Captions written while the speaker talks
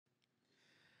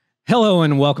Hello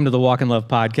and welcome to the Walk in Love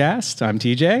podcast. I'm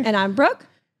TJ. And I'm Brooke.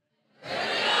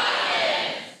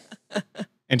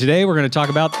 And today we're going to talk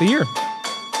about the year.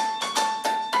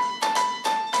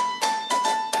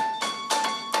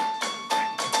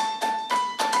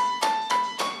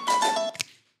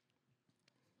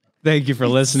 Thank you for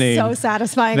listening. So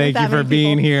satisfying. Thank you for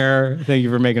being here. Thank you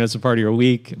for making us a part of your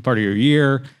week, part of your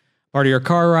year, part of your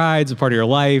car rides, a part of your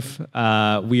life.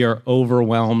 We are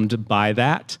overwhelmed by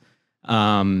that.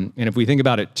 And if we think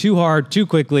about it too hard, too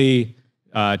quickly,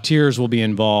 tears will be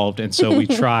involved. And so we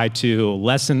try to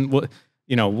lessen,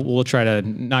 we'll try to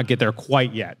not get there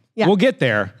quite yet. Yeah. We'll get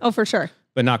there. Oh, for sure.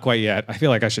 But not quite yet. I feel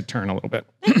like I should turn a little bit.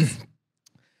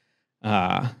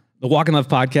 The Walk in Love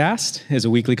podcast is a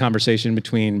weekly conversation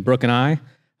between Brooke and I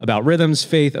about rhythms,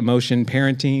 faith, emotion,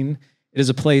 parenting. It is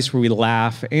a place where we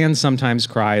laugh and sometimes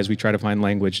cry as we try to find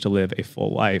language to live a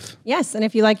full life. Yes, and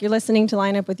if you like your listening to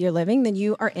line up with your living, then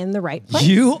you are in the right place.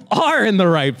 You are in the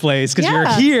right place because you're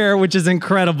here, which is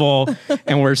incredible,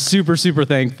 and we're super, super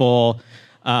thankful.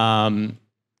 We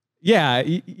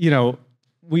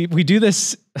do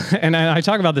this, and I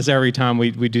talk about this every time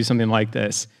we do something like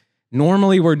this.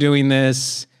 Normally, we're doing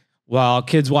this while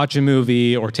kids watch a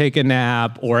movie or take a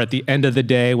nap or at the end of the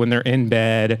day when they're in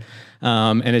bed.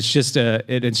 And it's just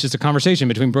a conversation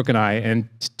between Brooke and I. And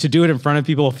to do it in front of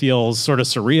people feels sort of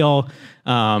surreal.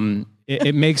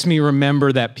 It makes me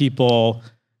remember that people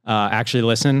actually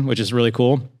listen, which is really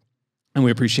cool. And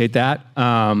we appreciate that.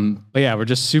 But yeah, we're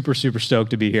just super, super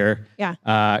stoked to be here. Yeah.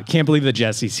 Can't believe that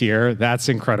Jesse's here. That's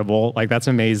incredible. Like, that's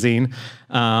amazing.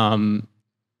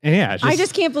 And yeah, I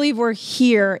just can't believe we're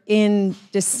here in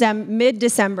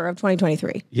mid-December of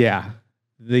 2023. Yeah.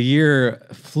 The year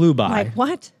flew by. Like,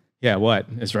 what? Yeah, what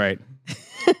is right?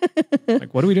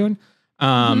 Like, what are we doing?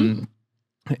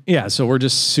 Yeah, so we're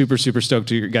just super, super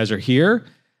stoked you guys are here.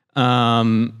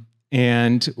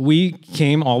 And we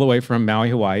came all the way from Maui,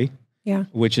 Hawaii. Yeah.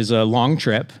 Which is a long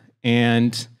trip.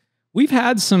 And we've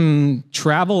had some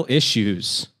travel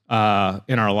issues in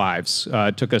our lives.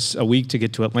 It took us a week to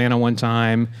get to Atlanta one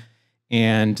time.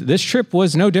 And this trip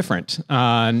was no different.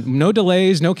 No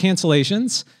delays, no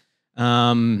cancellations.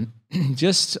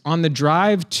 Just on the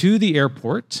drive to the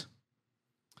airport,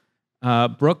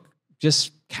 Brooke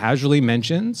just casually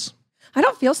mentions, I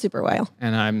don't feel super well.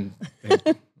 And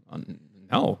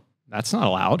no, that's not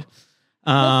allowed.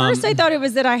 Well, first I thought it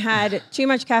was that I had too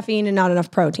much caffeine and not enough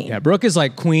protein. Yeah, Brooke is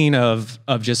like queen of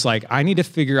just like, I need to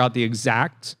figure out the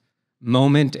exact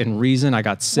moment and reason I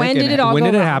got sick. When did it all When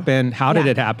go did it wrong? happen? How did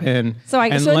it happen? So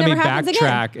it let never me happens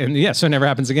backtrack. again. And yeah, so it never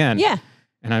happens again. Yeah.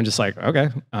 And I'm just like, okay,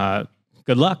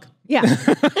 good luck. Yeah.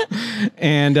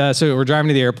 And so we're driving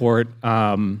to the airport.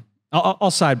 I'll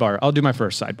sidebar. I'll do my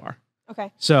first sidebar.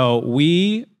 Okay. So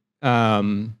we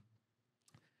try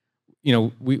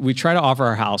to offer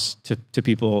our house to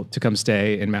people to come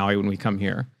stay in Maui when we come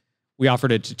here. We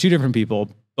offered it to two different people.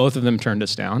 Both of them turned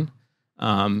us down.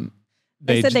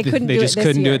 They said they couldn't do it just this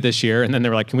couldn't do year. it this year. And then they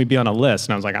were like, can we be on a list?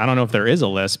 And I was like, I don't know if there is a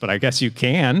list, but I guess you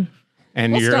can.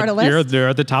 And We'll start a list. you're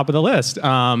at the top of the list.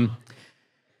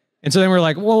 And so then we're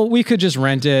like, well, we could just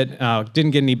rent it. Didn't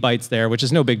get any bites there, which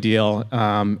is no big deal.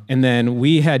 And then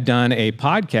we had done a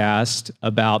podcast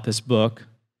about this book,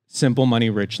 Simple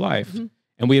Money, Rich Life. Mm-hmm.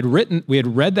 And we had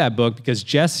read that book because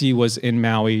Jesse was in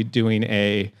Maui doing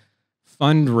a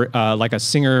like a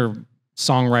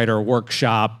singer-songwriter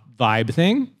workshop vibe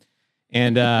thing.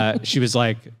 And she was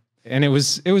like, and it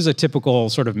was a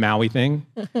typical sort of Maui thing,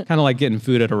 kind of like getting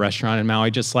food at a restaurant in Maui,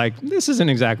 just like, this isn't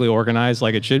exactly organized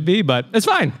like it should be, but it's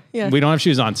fine. Yeah. We don't have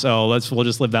shoes on, so we'll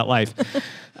just live that life.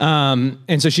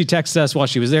 And so she texted us while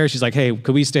she was there. She's like, hey,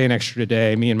 could we stay an extra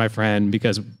day, me and my friend,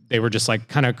 because they were just like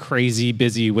kind of crazy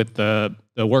busy with the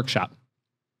workshop.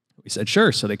 We said,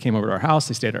 sure. So they came over to our house.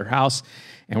 They stayed at our house,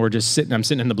 and I'm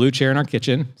sitting in the blue chair in our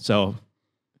kitchen. So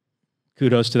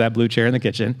kudos to that blue chair in the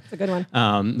kitchen. It's a good one.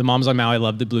 The moms on Maui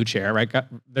love the blue chair, right?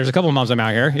 There's a couple of moms on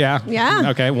Maui here. Yeah. Yeah.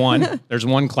 Okay, one. There's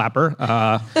one clapper.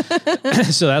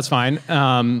 So that's fine.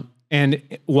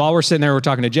 And while we're sitting there, we're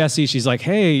talking to Jessie. She's like,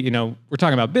 hey, we're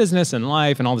talking about business and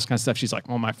life and all this kind of stuff. She's like,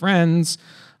 well, my friends,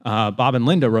 Bob and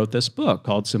Linda wrote this book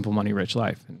called Simple Money, Rich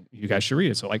Life. And you guys should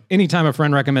read it. So like anytime a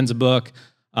friend recommends a book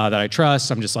that I trust,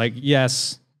 I'm just like,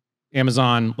 yes,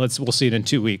 Amazon, we'll see it in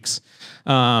 2 weeks.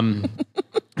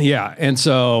 Yeah. And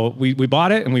so we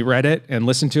bought it and we read it and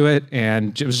listened to it,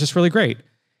 and it was just really great.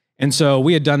 And so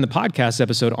we had done the podcast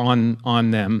episode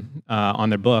on them, on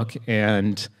their book,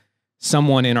 and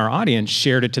someone in our audience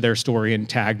shared it to their story and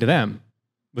tagged them.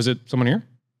 Was it someone here?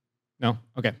 No?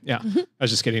 Okay. Yeah. I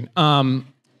was just kidding.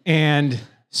 And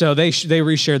so they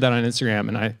reshared that on Instagram,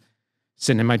 and I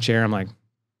sitting in my chair, I'm like,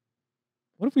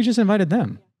 what if we just invited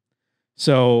them?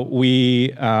 So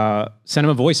we sent him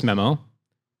a voice memo,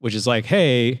 which is like,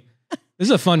 hey, this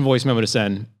is a fun voice memo to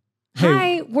send.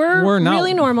 Hey, hi, we're not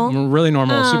really normal. We're really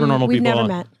normal, super normal we've people. Never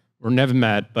met. We're never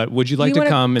met, but would you like to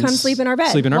come sleep in our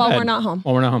bed while we're not home?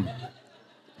 While we're not home.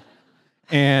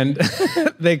 And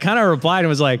they kind of replied and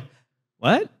was like,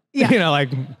 what? Yeah. You know, like,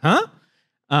 huh?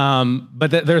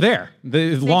 But they're there.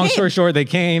 Long story short, they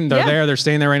came, they're there, they're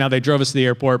staying there right now. They drove us to the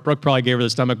airport. Brooke probably gave her the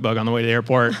stomach bug on the way to the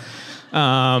airport.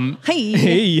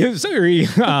 Hey, sorry.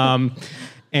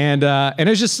 And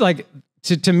it's just like,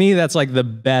 to me, that's like the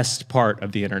best part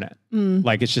of the internet.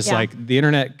 Like, it's just like the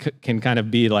internet can kind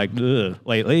of be like, ugh,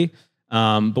 lately.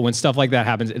 But when stuff like that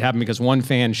happens, it happened because one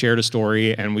fan shared a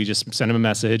story and we just sent him a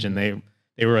message and they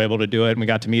were able to do it and we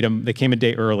got to meet them. They came a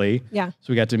day early. Yeah. So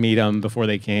we got to meet them before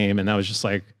they came and that was just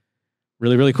like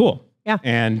really, really cool. Yeah.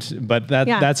 But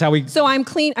that's how we. So I'm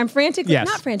frantically,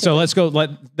 not frantically. So let's go.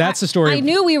 That's the story. I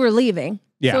knew we were leaving.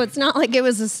 Yeah. So it's not like it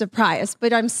was a surprise,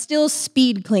 but I'm still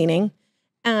speed cleaning.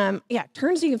 Turn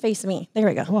so you can face me. There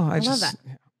we go. Well, I love that.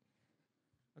 Yeah.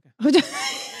 Okay.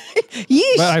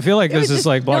 Yeesh. But I feel like this is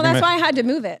like blocking. No, that's why I had to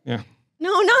move it. Yeah. No,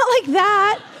 not like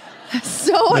that.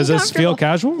 So does this feel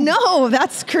casual? No,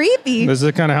 that's creepy. This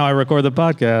is kind of how I record the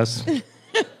podcast.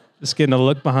 Just getting a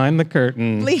look behind the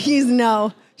curtain. Please,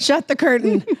 no. Shut the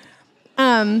curtain.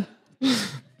 No,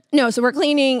 so we're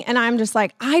cleaning and I'm just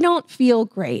like, I don't feel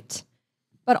great.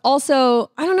 But also,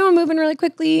 I don't know, I'm moving really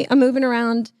quickly. I'm moving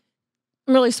around.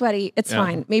 I'm really sweaty. It's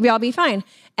fine. Maybe I'll be fine.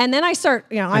 And then I start,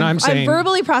 I'm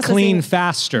verbally processing. Clean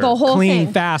faster. The whole clean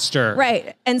thing. Faster.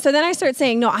 Right. And so then I start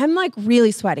saying, no, I'm like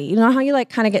really sweaty. You know how you like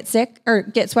kind of get sick or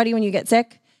get sweaty when you get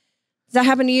sick? Does that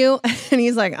happen to you? And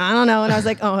he's like, I don't know. And I was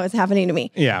like, oh, it's happening to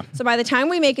me. Yeah. So by the time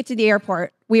we make it to the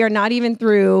airport, we are not even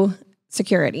through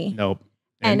security. Nope.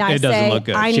 And it doesn't look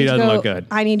good. She doesn't look good.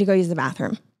 I need to go use the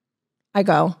bathroom. I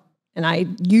go and I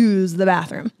use the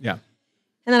bathroom. Yeah.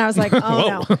 And then I was like,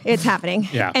 oh no, it's happening.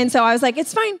 Yeah. And so I was like,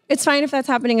 it's fine. It's fine if that's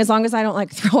happening as long as I don't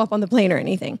like throw up on the plane or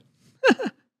anything.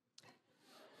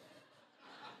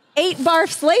 8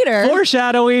 barfs later.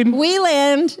 Foreshadowing. We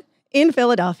land in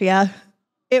Philadelphia.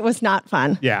 It was not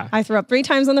fun. Yeah. I threw up 3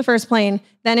 times on the first plane,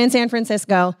 then in San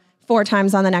Francisco, 4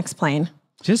 times on the next plane.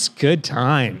 Just good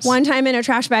times. 1 time in a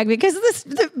trash bag because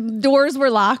the doors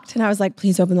were locked. And I was like,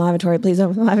 please open the lavatory, please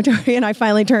open the lavatory. And I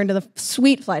finally turned to the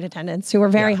sweet flight attendants who were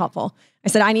very helpful. I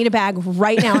said, I need a bag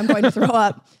right now. I'm going to throw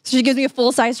up. So she gives me a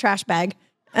full-size trash bag.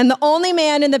 And the only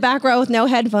man in the back row with no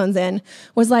headphones in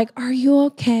was like, are you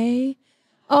okay?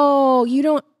 Oh, you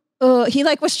don't. He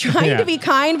like was trying to be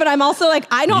kind, but I'm also like,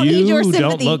 I don't need your sympathy. You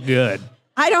don't look good.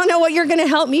 I don't know what you're going to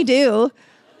help me do.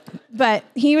 But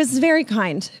he was very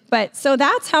kind. But so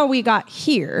that's how we got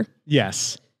here.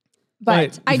 Yes.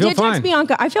 But I did text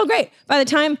Bianca. I feel great. By the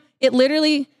time it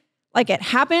literally, like it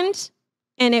happened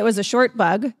and it was a short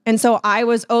bug. And so I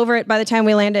was over it by the time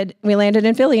we landed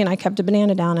in Philly and I kept a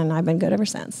banana down and I've been good ever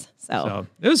since. So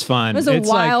it was fun. It was a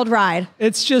wild ride.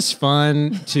 It's just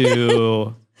fun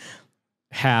to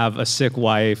have a sick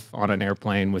wife on an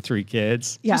airplane with 3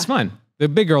 kids. Yeah. It's fun. The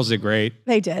big girls did great.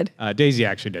 They did. Daisy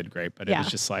actually did great, but it was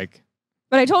just like.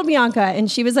 But I told Bianca and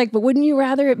she was like, but wouldn't you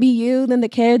rather it be you than the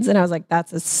kids? And I was like,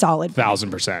 that's a solid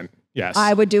 1,000%. Yes.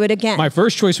 I would do it again. My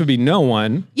first choice would be no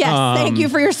one. Yes. Thank you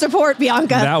for your support,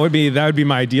 Bianca. That would be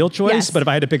my ideal choice. Yes. But if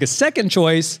I had to pick a second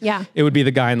choice, it would be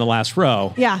the guy in the last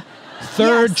row. Yeah.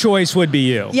 Third choice would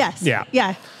be you. Yes. Yeah.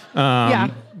 Yeah.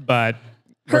 But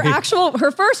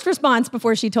her first response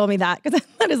before she told me that, because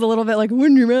that is a little bit like,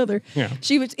 wouldn't you rather? Yeah.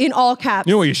 She was in all caps.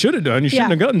 You know what you should have done? You shouldn't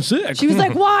have gotten sick. She was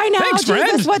like, why now, Thanks, Jesus?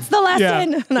 friend. What's the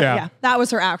lesson? Yeah. That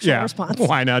was her actual response.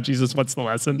 Why now, Jesus? What's the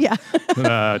lesson? Yeah.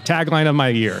 Tagline of my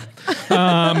year.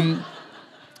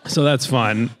 So that's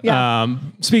fun. Yeah.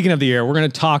 Speaking of the year, we're going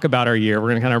to talk about our year. We're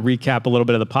going to kind of recap a little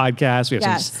bit of the podcast. We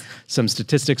have some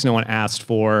statistics no one asked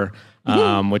for,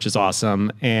 which is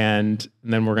awesome. And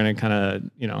then we're going to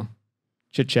kind of,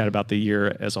 chit chat about the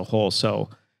year as a whole. So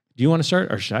do you want to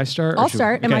start or should I start? I'll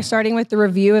start. Okay. Am I starting with the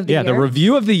review of the year? Yeah, the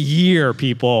review of the year,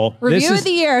 people. Review of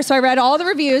the year. So I read all the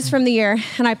reviews from the year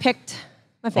and I picked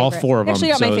my favorite. All 4 of them. Actually,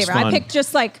 got my favorite. I picked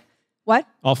just like, what?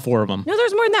 All 4 of them. No,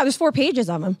 there's more than that. There's 4 pages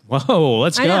of them. Whoa,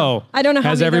 let's go. I don't know how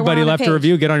Has many there everybody were on a left a page.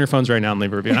 review? Get on your phones right now and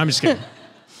leave a review. I'm just kidding.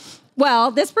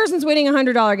 Well, this person's winning a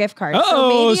 $100 gift card.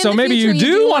 So maybe you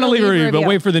do want to leave a review, but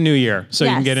wait for the new year so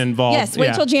you can get involved. Yes,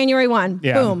 wait till January 1.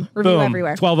 Yeah. Boom. Review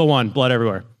everywhere. 1201, blood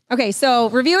everywhere. Okay, so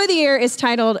review of the year is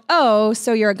titled, Oh,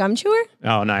 So You're a Gum Chewer?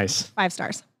 Oh, nice. 5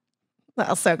 stars.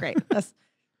 Well, so great.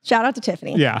 Shout out to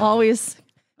Tiffany. Yeah. Always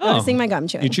noticing my gum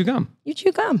chewing. You chew gum. You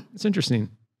chew gum. It's interesting.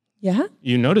 Yeah.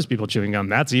 You notice people chewing gum.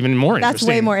 That's even more interesting. That's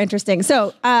way more interesting.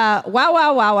 So,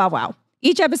 wow.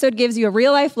 Each episode gives you a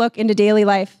real life look into daily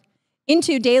life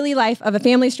of a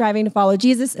family striving to follow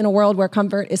Jesus in a world where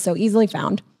comfort is so easily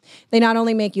found. They not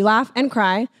only make you laugh and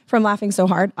cry from laughing so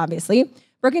hard, obviously.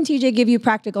 Brooke and TJ give you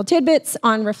practical tidbits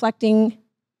on reflecting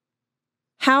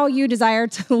how you desire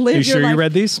to live You your sure life. you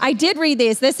read these? I did read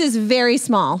these. This is very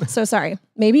small. So sorry.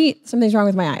 Maybe something's wrong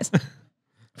with my eyes.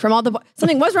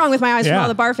 Something was wrong with my eyes from all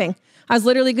the barfing. I was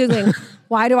literally Googling,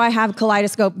 why do I have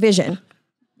kaleidoscope vision?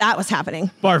 That was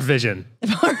happening. Barf vision.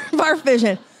 Barf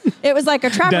vision. It was like a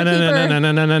trapper keeper.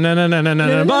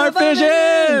 Barf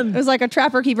vision. It was like a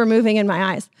trapper keeper moving in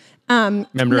my eyes.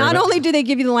 Not only do they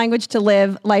give you the language to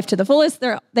live life to the fullest,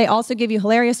 they also give you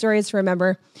hilarious stories to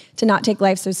remember to not take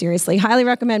life so seriously. Highly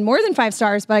recommend more than 5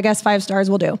 stars, but I guess 5 stars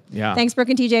will do. Yeah. Thanks, Brooke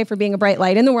and TJ, for being a bright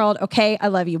light in the world. Okay, I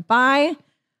love you. Bye.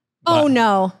 Oh,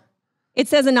 no. It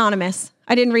says anonymous.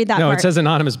 I didn't read that part. No, it says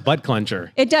anonymous butt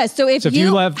clencher. It does. So if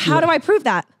you left, how do I prove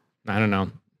that? I don't know.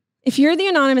 If you're the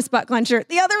anonymous butt clencher,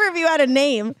 the other review had a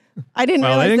name. I didn't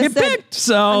realize they didn't this get said picked,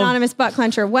 so anonymous butt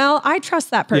clencher. Well, I trust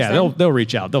that person. Yeah, they'll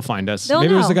reach out. They'll find us. They'll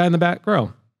Maybe it was know. the guy in the back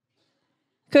row.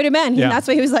 Could have been. Yeah. That's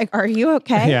why he was like, "Are you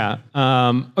okay?" Yeah.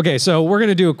 Okay, so we're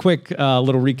gonna do a quick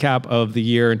little recap of the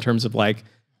year in terms of like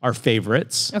our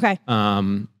favorites. Okay.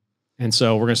 And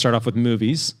so we're gonna start off with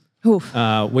movies. Oof.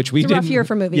 Which we It's a rough year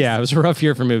for movies. Yeah, it was a rough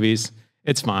year for movies.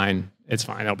 It's fine. It's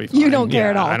fine. It'll be fine. You don't care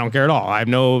at all. I don't care at all. I have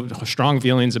no strong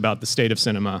feelings about the state of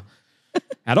cinema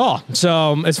at all.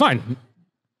 So it's fine.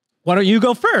 Why don't you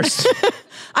go first?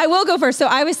 I will go first. So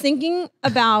I was thinking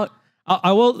about.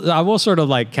 I will sort of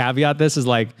like caveat this is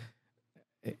like,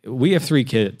 we have 3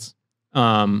 kids.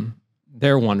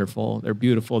 They're wonderful. They're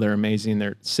beautiful. They're amazing.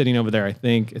 They're sitting over there. I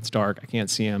think it's dark. I can't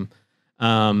see them.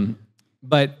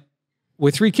 But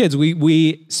with 3 kids,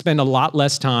 we spend a lot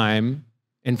less time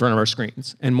in front of our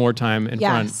screens and more time in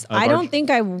front of I don't think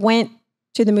I went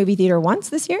to the movie theater once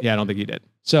this year. Yeah, I don't think you did.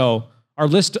 So our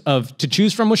list to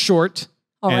choose from was short.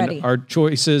 Already. And our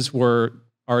choices were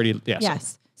already, yes.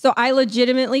 Yes. So I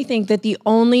legitimately think that the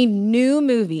only new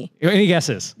movie Any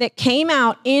guesses? that came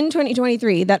out in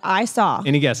 2023 that I saw.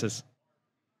 Any guesses?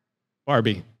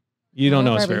 Barbie. You don't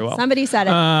know us very well. Somebody said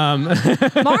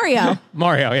it. Mario.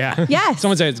 Mario, yeah. Yes.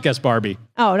 Someone said it's guess Barbie.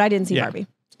 Oh, and I didn't see Barbie.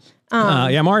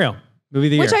 Yeah, Mario. Movie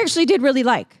of the year. Which I actually did really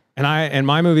like. And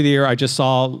my movie of the year I just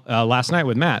saw last night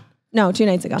with Matt. No, 2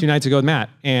 nights ago. 2 nights ago with Matt.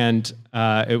 And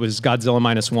it was Godzilla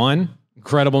 -1.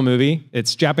 Incredible movie.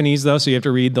 It's Japanese though, so you have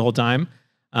to read the whole time.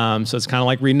 So it's kind of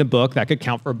like reading a book. That could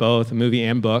count for both, a movie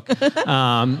and book.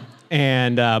 But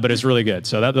it's really good.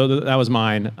 So that was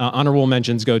mine. Honorable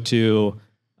mentions go to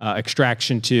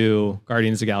Extraction 2,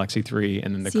 Guardians of the Galaxy 3,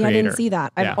 and then The Creator. I didn't see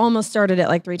that. I've almost started it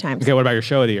like 3 times. Okay, what about your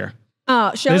show of the year?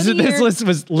 This list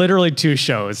was literally 2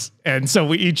 shows, and so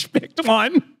we each picked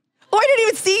one. Oh, I didn't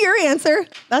even see your answer.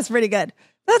 That's pretty good.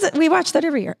 That's it. We watch that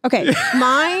every year. Okay,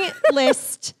 my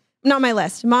list, not my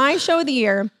list, my show of the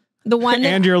year, the one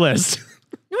and your list.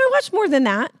 No, I watched more than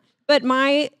that, but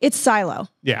it's Silo.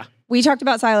 Yeah. We talked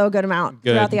about Silo a good amount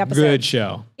throughout the episode. Good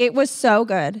show. It was so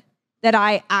good that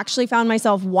I actually found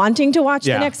myself wanting to watch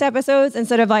the next episodes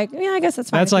instead of like, yeah, I guess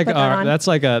that's fine. That's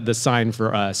like the sign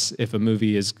for us. If a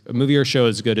movie or show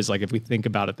is good, is like if we think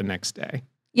about it the next day.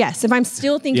 Yes, if I'm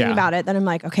still thinking about it, then I'm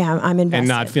like, okay, I'm invested.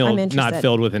 And not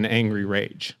filled with an angry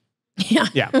rage. Yeah.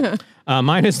 Yeah.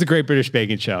 Mine is The Great British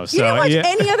Baking Show. So, you didn't watch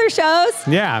any other shows?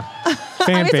 Yeah.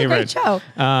 Fan favorite. It's a great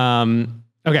show.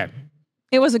 Okay.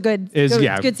 It was a good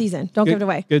season. Don't give it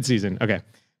away. Good season. Okay.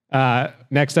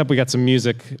 Next up, we got some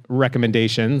music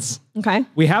recommendations. Okay.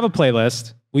 We have a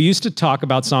playlist. We used to talk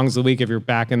about songs of the week if you're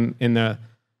back in the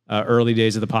early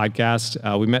days of the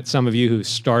podcast. We met some of you who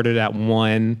started at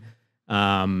 1,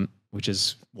 which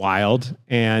is wild.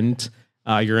 And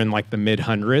you're in like the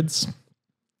mid-hundreds.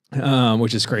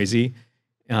 Which is crazy.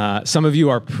 Some of you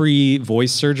are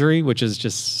pre-voice surgery, which is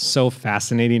just so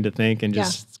fascinating to think and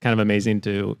just kind of amazing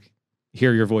to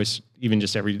hear your voice even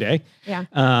just every day. Yeah.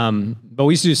 But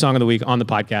we used to do Song of the Week on the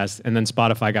podcast, and then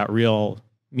Spotify got real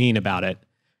mean about it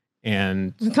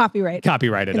and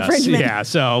copyrighted us. Yeah.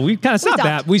 So we kind of stopped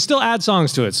that. We still add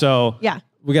songs to it. So yeah,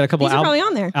 we got a couple probably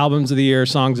on there. Albums of the year,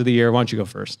 songs of the year. Why don't you go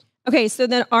first? Okay. So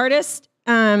the artist,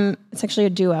 it's actually a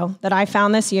duo that I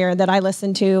found this year that I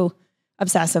listened to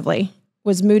obsessively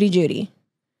was Moody Judy.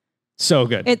 So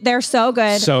good. They're so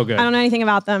good. So good. I don't know anything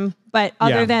about them, but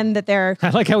other than that they're...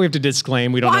 I like how we have to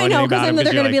disclaim we don't know anything about them. I know, because then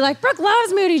they're going to be like, Brooke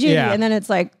loves Moody Judy. Yeah. And then it's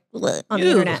like, on the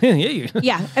internet.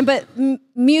 Yeah. But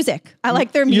music. I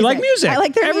like their music. You like music. I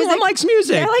like their Everyone music. likes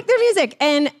music. I like their music.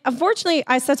 And unfortunately,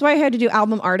 that's why I had to do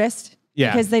album artist.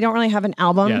 Yeah. Because they don't really have an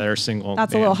album. Yeah, they're single.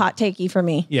 That's a little hot takey for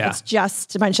me. Yeah. It's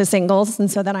just a bunch of singles. And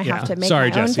so then I have to make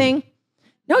my own thing.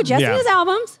 No, Jesse has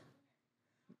albums.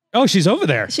 Oh, she's over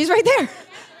there. She's right there.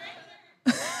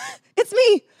 It's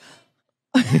me.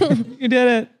 You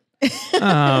did it.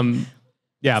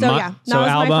 Yeah. So, that was my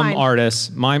album find.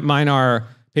 artists. Mine are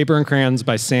Paper and Crayons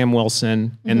by Sam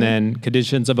Wilson, and then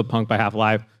Conditions of a Punk by Half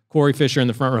Alive. Corey Fisher in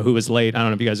the front row, who was late. I don't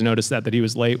know if you guys noticed that he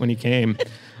was late when he came.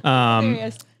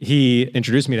 He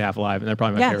introduced me to Half Alive, and they're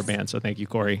probably my favorite band. So thank you,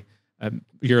 Corey.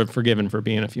 You're forgiven for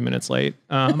being a few minutes late.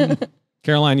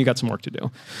 Caroline, you got some work to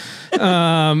do.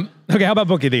 Okay, how about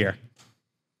Book of the Year?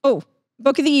 Oh,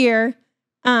 Book of the Year.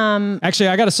 Actually,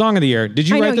 I got a Song of the Year. Did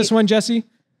you write this one, Jesse?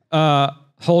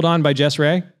 Hold On by Jess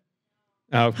Ray.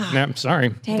 Oh, no, I'm sorry.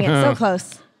 Dang it, so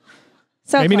close.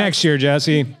 Maybe next year,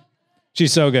 Jesse.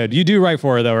 She's so good. You do write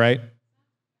for her, though, right?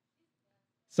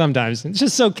 Sometimes. It's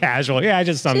just so casual. Yeah,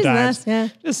 just sometimes. She's nice, yeah.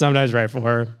 Just sometimes write for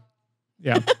her.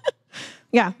 Yeah.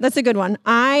 Yeah, that's a good one.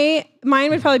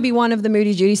 Mine would probably be one of the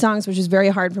Moody Judy songs, which is very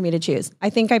hard for me to choose. I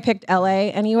think I picked LA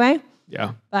anyway.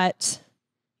 Yeah. But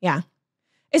yeah.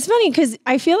 It's funny because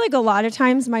I feel like a lot of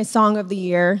times my song of the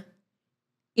year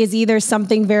is either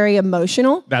something very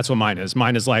emotional. That's what mine is.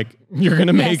 Mine is like, you're going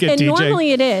to make it, and DJ.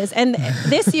 Normally it is. And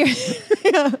this year,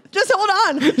 just hold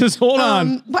on. Just hold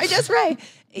on. By Jess Ray.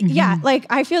 Yeah, like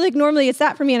I feel like normally it's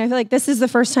that for me. And I feel like this is the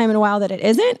first time in a while that it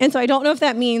isn't. And so I don't know if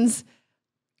that means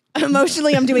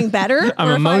emotionally I'm doing better. I'm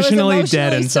or emotionally if I was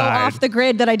dead so inside. off the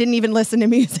grid that I didn't even listen to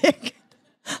music.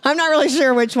 I'm not really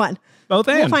sure which one. Both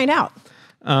We'll find out.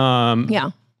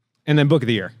 Yeah. And then Book of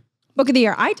the Year. Book of the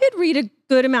Year. I did read a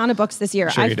good amount of books this year.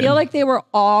 Sure I feel like they were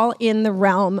all in the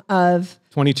realm of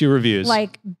 22 reviews.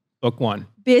 like Book 1.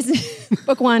 business.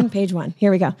 Book 1, page 1.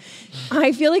 Here we go.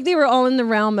 I feel like they were all in the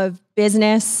realm of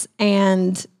business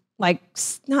and like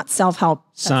not self-help.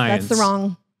 Science. That's the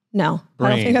wrong. No, I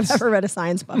don't think I've ever read a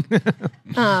science book,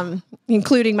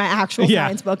 including my actual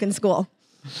science book in school.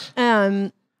 I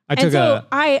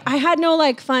had no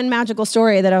like fun magical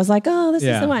story that I was like, oh, this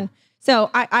is the one. So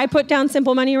I put down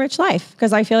Simple Money, Rich Life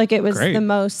because I feel like it was the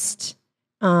most.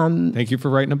 Thank you for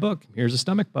writing a book. Here's a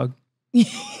stomach bug.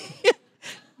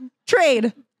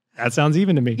 Trade. That sounds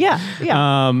even to me. Yeah.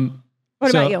 Yeah. What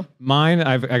about you? Mine,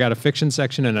 I got a fiction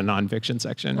section and a nonfiction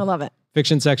section. I love it.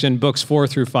 Fiction section, books 4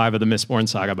 through 5 of the Mistborn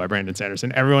Saga by Brandon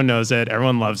Sanderson. Everyone knows it.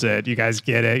 Everyone loves it. You guys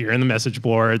get it. You're in the message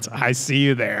boards. I see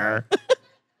you there.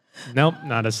 Nope,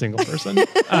 not a single person.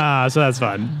 So that's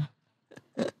fun.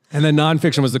 And then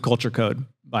nonfiction was The Culture Code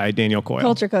by Daniel Coyle.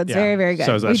 Culture Code's very, very good.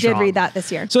 So we did read that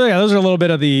this year. So yeah, those are a little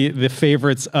bit of the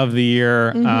favorites of the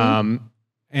year.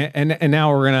 And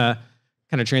now we're gonna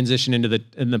kind of transition into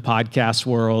the podcast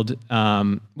world.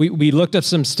 We looked up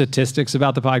some statistics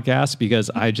about the podcast because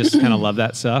I just kind of love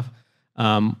that stuff.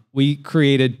 We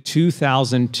created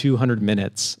 2,200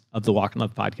 minutes of the Walk and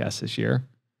Love podcast this year,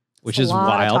 which is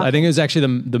wild. I think it was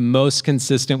actually the most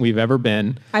consistent we've ever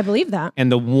been. I believe that.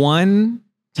 And the one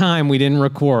time we didn't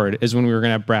record is when we were going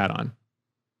to have Brad on.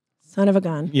 Son of a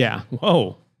gun. Yeah.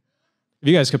 Whoa. If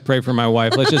you guys could pray for my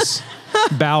wife, let's just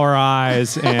bow our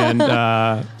eyes and...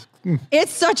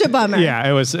 it's such a bummer. Yeah,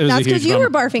 it was a huge That's because you bummer. were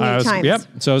barfing 8 times. Yep.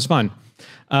 So it was fun.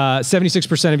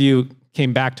 76% of you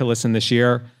came back to listen this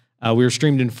year. We were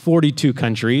streamed in 42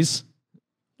 countries.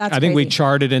 That's I think we crazy.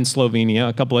 charted in Slovenia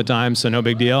a couple of times, so no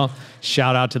big deal.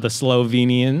 Shout out to the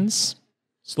Slovenians.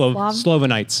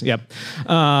 Slovenites. Yep.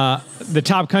 The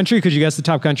top country. Could you guess the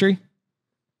top country?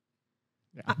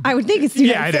 I would think it's the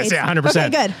United States. Yeah, 100%. Okay,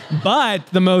 good. But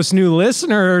the most new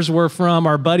listeners were from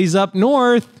our buddies up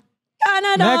north.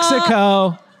 Canada.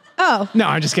 Mexico. Oh. No,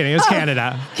 I'm just kidding. It's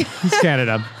Canada. It's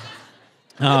Canada.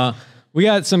 We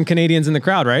got some Canadians in the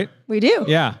crowd, right? We do.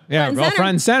 Yeah. Front and Well, center. front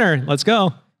and center. Let's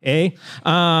go. We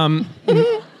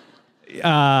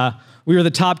were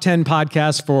the top 10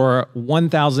 podcast for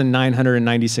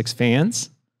 1,996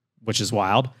 fans, which is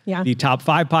wild. Yeah. The top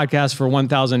 5 podcasts for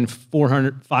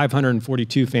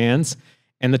 1,542 fans.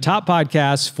 And the top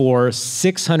podcast for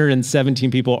 617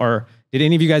 people are... Did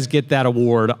any of you guys get that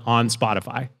award on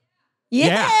Spotify?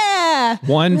 Yeah.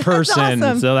 One person.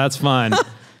 awesome. So that's fun. There's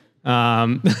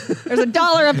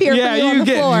 $1 up here for you on the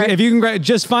floor. If you can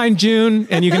just find June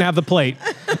and you can have the plate.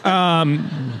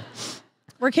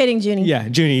 We're kidding, Junie. Yeah,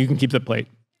 Junie, you can keep the plate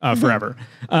forever.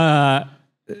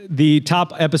 The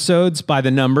top episodes by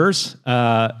the numbers.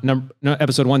 Episode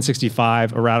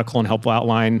 165, A Radical and Helpful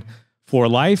Outline for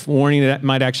Life. Warning that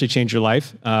might actually change your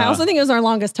life. I also think it was our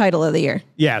longest title of the year.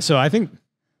 Yeah, so I think...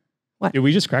 What? Did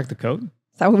we just crack the code?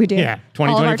 Is that what we did? Yeah, All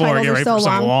of our 2024. titles Get are ready so for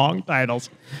some long titles.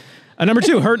 Number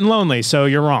 2, Hurt and Lonely. So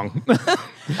you're wrong.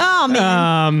 Oh,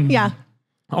 man. Yeah.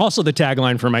 Also the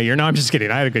tagline for my year. No, I'm just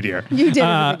kidding. I had a good year. You did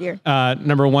have a good year.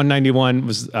 Number 191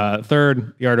 was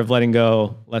third, The Art of Letting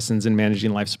Go, Lessons in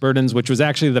Managing Life's Burdens, which was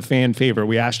actually the fan favorite.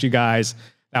 We asked you guys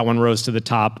That one rose to the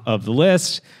top of the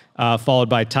list, followed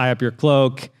by Tie Up Your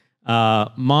Cloak.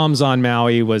 Moms on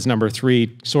Maui was number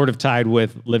 3, sort of tied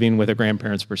with Living with a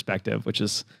Grandparent's Perspective, which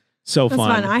is so That's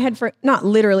fun. fun. I had not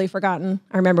literally forgotten.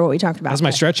 I remember what we talked about. That's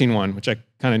my stretching one, which I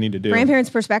kind of need to do.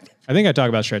 Grandparents' Perspective? I think I talk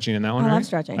about stretching in that one, I right? love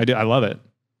stretching. I do. I love it.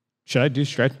 Should I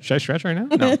stretch right now?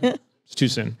 No, it's too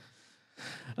soon.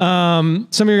 Some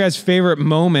of your guys' favorite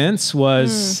moments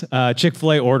was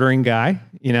Chick-fil-A ordering guy,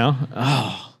 you know?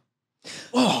 Oh,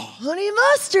 Honey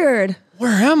mustard.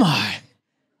 where am I?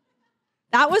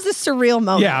 That was a surreal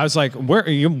moment. Yeah, I was like, where are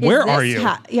you? Where are you?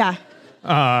 Yeah.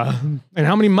 And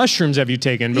how many mushrooms have you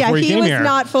taken before you he came was here?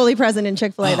 not fully present in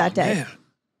Chick-fil-A that day. Man.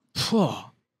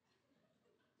 Oh,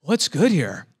 what's good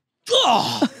here?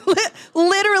 Oh,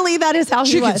 Literally, that is how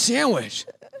he chicken was. sandwich.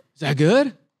 Is that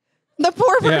good? The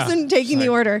poor person taking the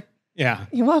order. Yeah.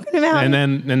 You're welcome to Maui. And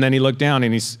then he looked down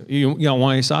and you don't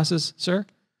want any sauces, sir?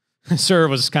 Sir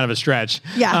was kind of a stretch.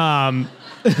 Yeah.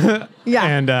 Yeah.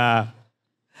 And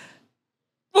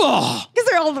Because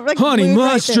they're all like honey glued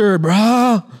right mustard,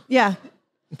 bro. yeah.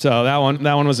 So that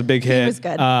one was a big hit. was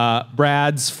good.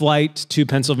 Brad's flight to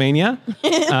Pennsylvania,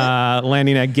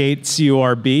 landing at gate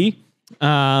CURB.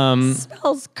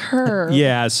 Spells curve.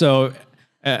 Yeah. So,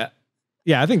 I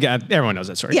think everyone knows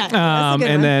that story. Yeah, that's a good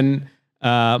and one.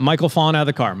 then Michael falling out of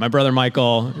the car. My brother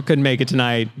Michael couldn't make it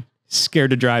tonight. Scared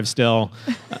to drive still.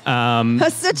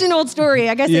 That's such an old story.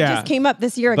 I guess it just came up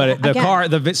this year. But the again.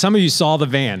 car, some of you saw the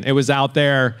van. It was out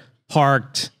there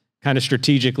parked kind of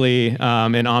strategically in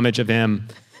homage of him.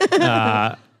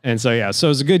 And so it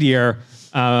was a good year.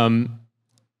 And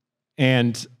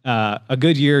a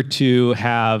good year to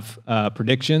have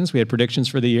predictions. We had predictions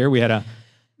for the year. We had a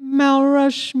Mount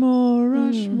Rushmore.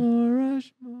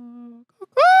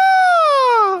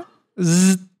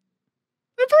 Zzz.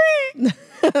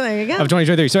 There you go. Of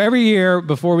 2023. So every year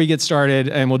before we get started,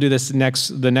 and we'll do this the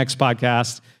next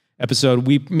podcast episode,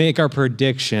 we make our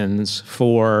predictions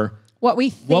for What we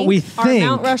think our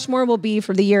Mount Rushmore will be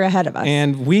for the year ahead of us.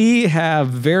 And we have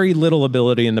very little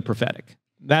ability in the prophetic.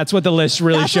 That's what the list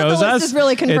really shows the list us. Is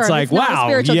really confirmed. It's like, wow,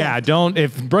 yeah, gift.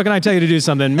 if Brooke and I tell you to do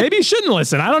something, maybe you shouldn't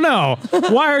listen. I don't know.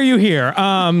 Why are you here?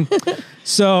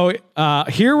 So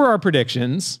here were our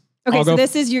predictions. Okay, so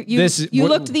this is you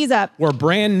looked these up. We're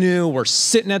brand new. We're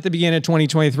sitting at the beginning of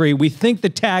 2023. We think the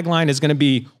tagline is going to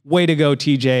be, way to go,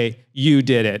 TJ, you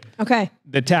did it. Okay.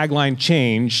 The tagline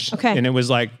changed. Okay. And it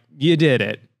was like, you did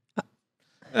it.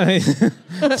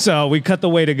 So we cut the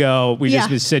way to go. We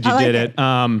just said you did it.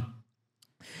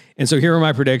 And so here are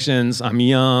my predictions. I'm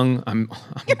young. I'm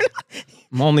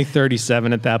only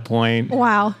 37 at that point.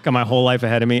 Wow. Got my whole life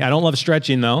ahead of me. I don't love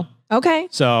stretching though. Okay.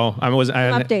 So I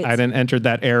hadn't entered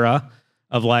that era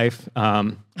of life.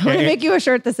 I'm going to make you a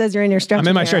shirt that says you're in your stretching era.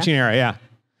 I'm in my stretching era, yeah.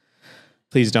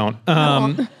 Please don't.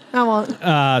 I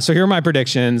won't. So here are my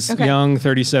predictions. Okay. Young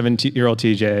 37-year-old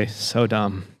TJ. So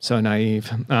dumb. So naive.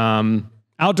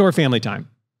 Outdoor family time.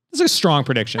 This is a strong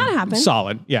prediction. That happened.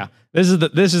 Solid. Yeah. This is the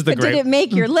but great. Did it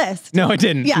make your list? No, it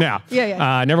didn't. Yeah.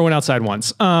 Never went outside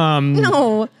once.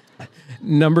 No.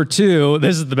 Number 2,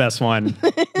 this is the best one.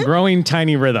 Growing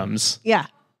tiny rhythms. Yeah.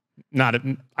 I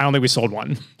don't think we sold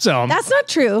one. So that's not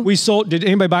true. Did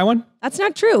anybody buy one? That's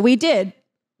not true. We did.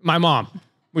 My mom.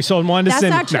 We sold one to That's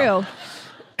Cindy. not true. No.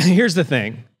 Here's the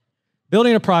thing.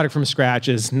 Building a product from scratch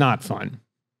is not fun.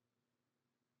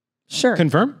 Sure.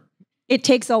 Confirm? It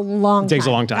takes a long time. It takes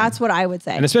a long time. That's what I would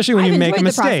say. And especially when you make a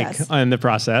mistake process. in the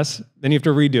process, then you have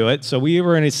to redo it. So we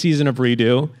were in a season of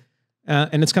redo,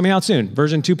 and it's coming out soon.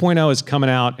 Version 2.0 is coming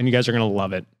out, and you guys are going to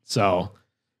love it. So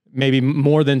maybe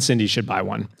more than Cindy should buy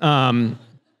one.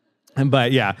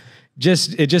 But yeah,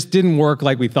 it just didn't work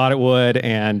like we thought it would,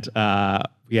 and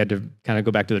we had to kind of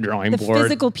go back to the drawing board. The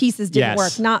physical pieces didn't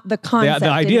work, not the concept. The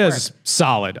idea is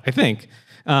solid, I think.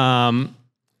 But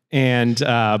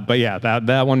yeah,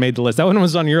 that one made the list. That one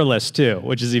was on your list too,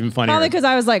 which is even funnier. Probably because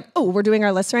I was like, oh, we're doing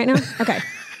our list right now? Okay.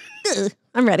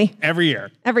 I'm ready. Every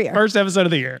year. First episode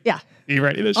of the year. Yeah. Are you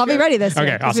ready this year? I'll be ready this year.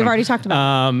 Okay, awesome. We've already talked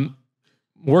about it.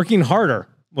 Working harder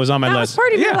was on my list. That was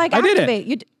part of your I activate.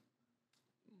 did it.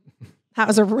 That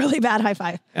was a really bad high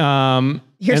five.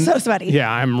 You're so sweaty.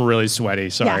 Yeah, I'm really sweaty.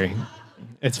 Sorry. Yeah.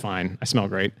 It's fine. I smell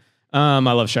great. I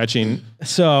love stretching.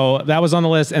 So that was on the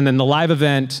list. And then the live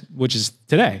event, which is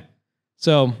today.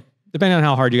 So depending on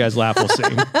how hard you guys laugh, we'll see.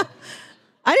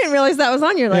 I didn't realize that was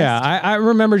on your list. Yeah, I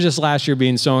remember just last year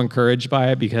being so encouraged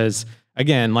by it because,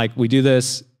 again, like we do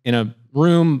this in a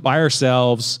room by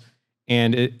ourselves,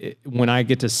 and when I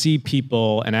get to see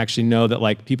people and actually know that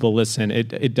like people listen,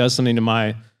 it does something to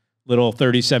my little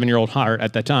 37-year-old heart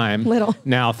at that time. Little.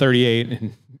 Now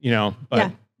 38,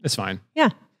 but it's fine. Yeah.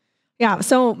 Yeah.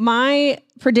 So my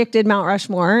predicted Mount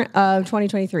Rushmore of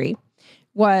 2023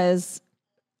 was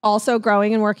also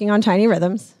growing and working on Tiny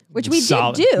Rhythms, which we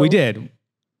did do. We did.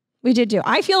 We did do.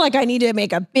 I feel like I need to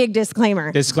make a big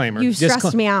disclaimer. Disclaimer. You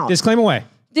stressed me out. Disclaim away.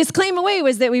 Disclaim away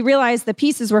was that we realized the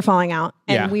pieces were falling out,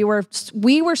 and we were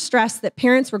stressed that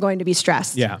parents were going to be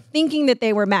stressed, thinking that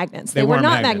they were magnets. They were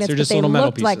not magnets, but they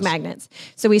looked like magnets.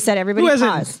 So we said, everybody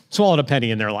pause. Swallowed a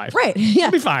penny in their life. Right. Yeah.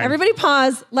 It'll be fine. Everybody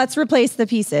pause. Let's replace the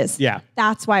pieces. Yeah.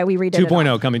 That's why we redid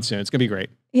 2.0 coming soon. It's going to be great.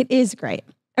 It is great.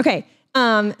 Okay.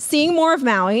 Seeing more of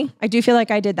Maui. I do feel like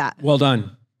I did that. Well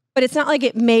done. But it's not like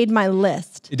it made my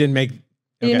list. It didn't make...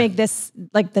 It didn't make this,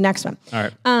 like the next one. All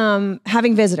right.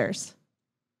 Having visitors.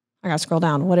 I gotta scroll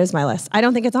down. What is my list? I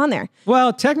don't think it's on there.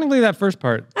 Well, technically that first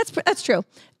part. That's true.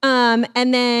 And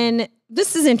then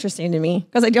this is interesting to me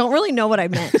because I don't really know what I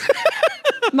meant.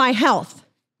 My health.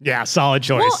 Yeah, solid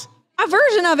choice. Well, a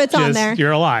version of it's on there.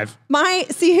 You're alive.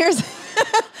 Here's...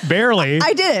 Barely.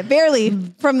 I did it. Barely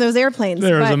from those airplanes.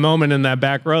 There was a moment in that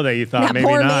back row that you thought maybe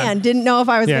not. That poor man didn't know if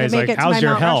I was going to make it to my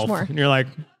Mount Rushmore. And you're like,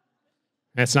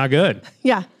 that's not good.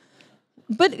 Yeah.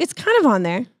 But it's kind of on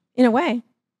there in a way.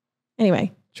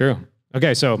 Anyway. True.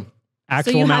 Okay, so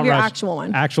actual you Mount have your Rushmore. actual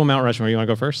one. Actual Mount Rushmore. You want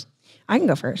to go first? I can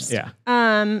go first. Yeah.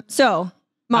 So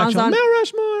Mom's actual on Mount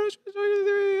Rushmore.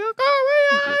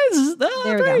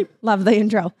 There we go. Love the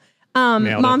intro.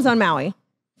 Mom's on Maui.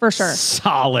 For sure.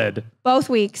 Solid. Both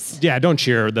weeks. Yeah, don't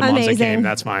cheer the moms that Amazing. came.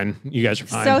 That's fine. You guys are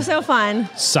fine. So fun.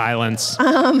 Silence.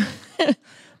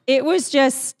 It was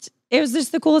just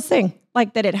the coolest thing.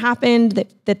 Like that it happened,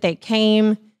 that they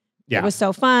came. Yeah. It was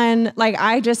so fun. Like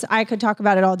I could talk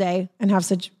about it all day and have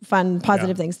such fun,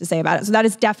 positive things to say about it. So that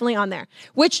is definitely on there.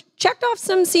 Which checked off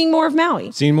some seeing more of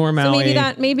Maui. Seeing more of Maui.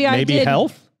 So maybe I did. Maybe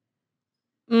health?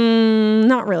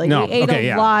 Not really. No. We ate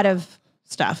a lot of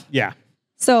stuff. Yeah.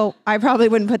 So I probably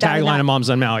wouldn't put that in Tagline of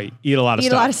Moms on Maui. Eat a lot of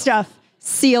stuff. Eat a lot of stuff.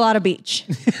 See a lot of beach.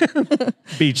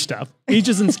 Beach stuff.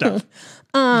 Beaches and stuff.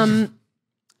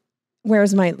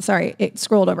 Where's my, sorry, it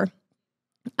scrolled over.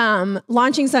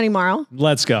 Launching Sunny Morrow.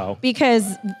 Let's go.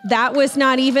 Because that was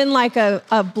not even like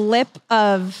a blip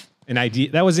of... An idea.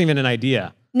 That wasn't even an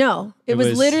idea. No, it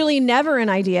was literally never an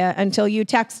idea until you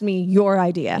text me your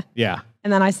idea. Yeah.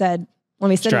 And then I said, let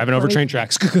me sit driving over train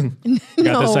tracks. Got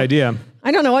this idea.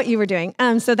 I don't know what you were doing.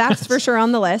 So that's for sure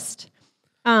on the list.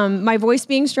 My voice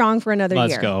being strong for another year.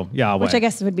 Let's go. Yeah. Which I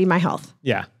guess would be my health.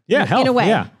 Yeah. Yeah. Health. In a way.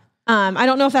 Yeah. I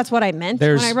don't know if that's what I meant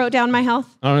when I wrote down my health.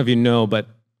 I don't know if you know, but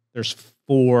there's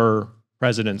 4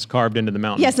 presidents carved into the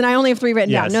mountain. Yes. And I only have 3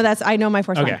 written down. No, I know my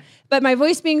 4th one. But my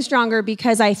voice being stronger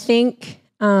because I think,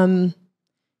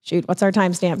 shoot, what's our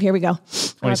timestamp? Here we go.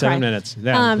 27 minutes.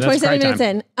 Yeah, 27 minutes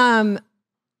in.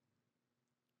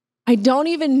 I don't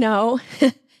even know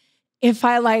if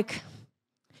I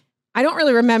don't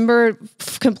really remember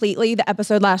completely the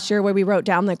episode last year where we wrote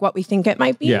down like what we think it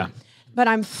might be. Yeah. But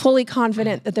I'm fully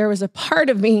confident that there was a part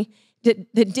of me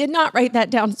that did not write that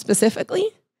down specifically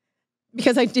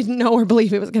because I didn't know or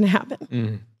believe it was going to happen.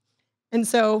 Mm. And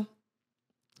so,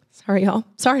 sorry, y'all.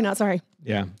 Sorry, not sorry.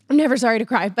 Yeah. I'm never sorry to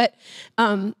cry, but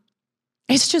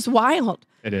it's just wild.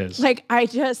 It is. Like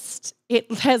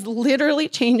it has literally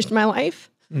changed my life.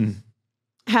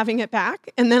 Having it back.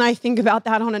 And then I think about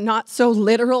that on a not so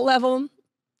literal level,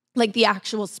 like the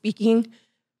actual speaking,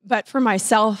 but for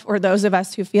myself or those of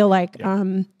us who feel like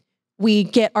we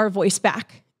get our voice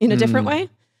back in a different way,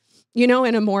 in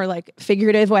a more like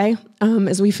figurative way,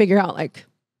 as we figure out like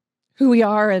who we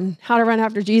are and how to run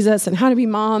after Jesus and how to be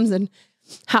moms and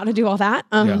how to do all that.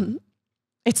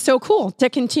 It's so cool to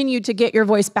continue to get your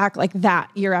voice back like that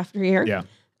year after year. Yeah.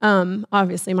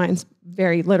 Obviously mine's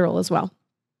very literal as well.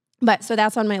 But so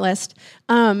that's on my list.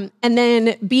 And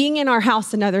then being in our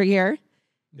house another year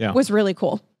was really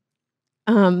cool.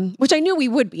 Which I knew we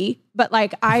would be, but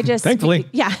like I just... Thankfully.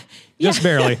 Yeah. Just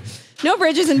barely. No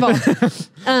bridges involved.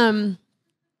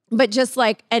 But just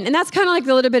like, and that's kind of like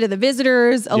a little bit of the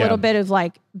visitors, a little bit of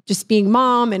like just being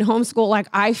mom and homeschool. Like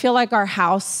I feel like our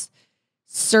house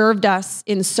served us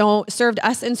in so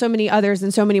many others in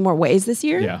so many more ways this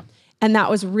year. Yeah. And that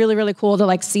was really, really cool to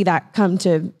like see that come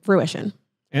to fruition.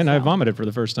 And I vomited for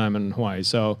the first time in Hawaii.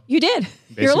 So you did.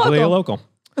 Basically You're a local.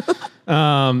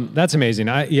 That's amazing.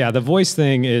 The voice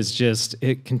thing is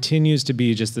it continues to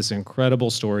be just this incredible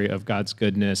story of God's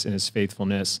goodness and his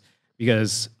faithfulness,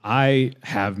 because I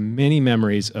have many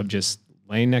memories of just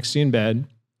laying next to you in bed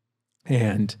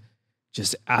and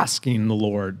just asking the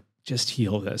Lord, just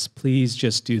heal this. Please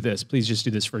just do this. Please just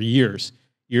do this for years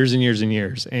and years and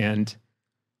years. And,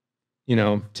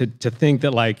 to think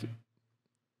that like,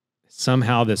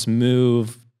 somehow this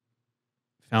move,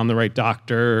 found the right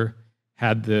doctor,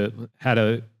 had the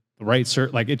right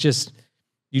like it just,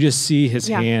 you just see his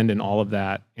hand in all of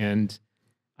that. And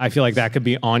I feel like that could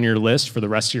be on your list for the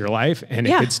rest of your life, and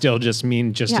it could still just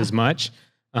mean just as much.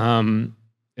 And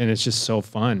it's just so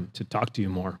fun to talk to you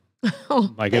more.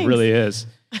 Oh, like thanks. It really is.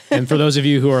 And for those of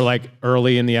you who are like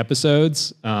early in the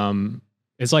episodes,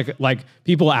 it's like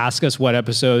people ask us what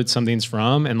episode something's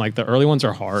from, and like the early ones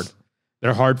are hard.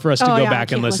 They're hard for us to go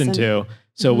back and listen to.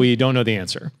 So we don't know the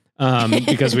answer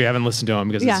because we haven't listened to them,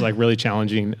 because it's like really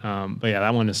challenging. But yeah,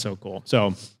 that one is so cool.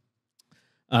 So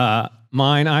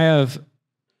mine,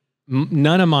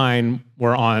 none of mine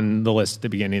were on the list at the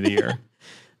beginning of the year.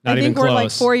 Not I think even close. we're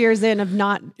like 4 years in of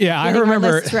not. Yeah, I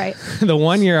remember right. the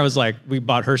one year I was like, we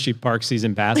bought Hershey Park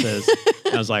season passes.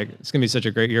 I was like, it's gonna be such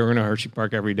a great year. We're going to Hershey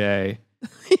Park every day.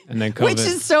 And then COVID, which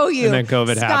is so you. And then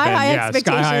COVID happened.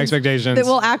 Sky high expectations that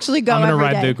will actually go. I'm going to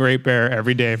ride day. the Great Bear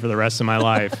every day for the rest of my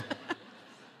life.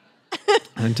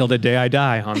 Until the day I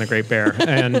die on the Great Bear.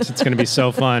 And it's going to be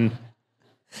so fun.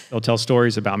 They'll tell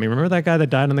stories about me. Remember that guy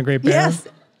that died on the Great Bear? Yes.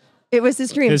 It was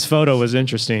his dream. His photo was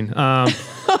interesting. And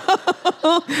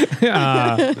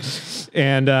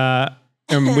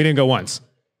we didn't go once.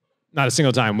 Not a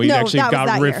single time. We actually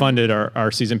got refunded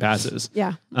our season passes.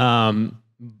 Yeah.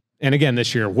 And again,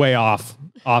 this year, way off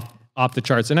the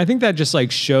charts. And I think that just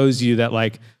like shows you that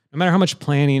like, no matter how much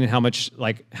planning and how much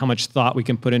thought we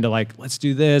can put into like, let's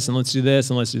do this and let's do this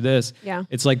and let's do this. Yeah.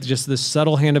 It's like just this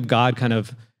subtle hand of God kind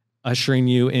of ushering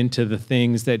you into the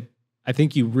things that I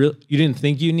think you didn't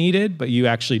think you needed, but you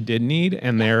actually did need.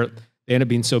 And they end up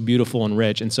being so beautiful and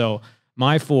rich. And so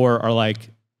my 4 are like,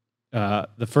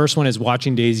 the first one is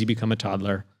watching Daisy become a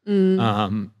toddler.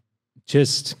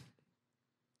 Just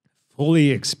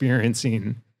fully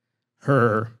experiencing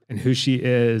her and who she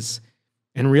is,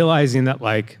 and realizing that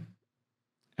like,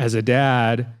 as a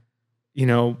dad, you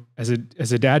know, as a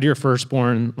dad to your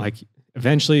firstborn, like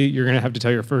eventually you're going to have to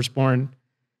tell your firstborn,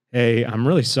 hey, I'm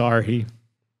really sorry.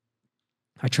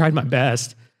 I tried my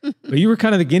best, but you were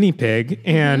kind of the guinea pig,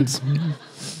 and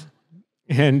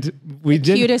we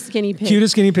did cutest guinea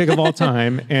pig of all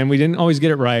time, and we didn't always get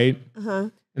it right.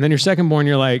 And then your secondborn,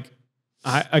 you're like,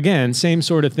 again, same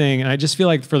sort of thing. And I just feel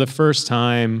like for the first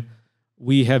time,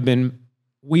 we have been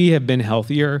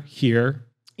healthier here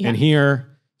and here,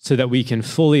 so that we can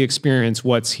fully experience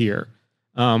what's here,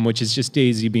 which is just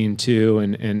Daisy being 2,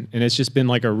 and it's just been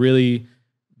like a really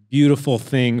beautiful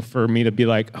thing for me to be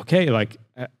like, okay, like,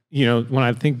 you know, when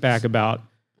I think back about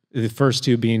the first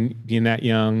 2 being that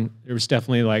young, there was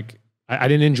definitely like, I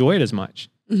didn't enjoy it as much.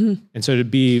 And so to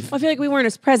be... I feel like we weren't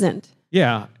as present.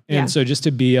 Yeah. And so just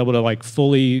to be able to like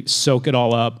fully soak it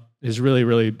all up is really,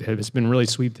 really, it's been really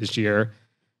sweet this year.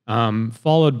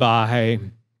 Followed by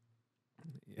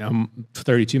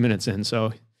 32 minutes in,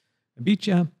 so I beat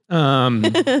you.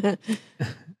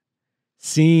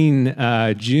 Seeing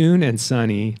June and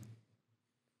Sunny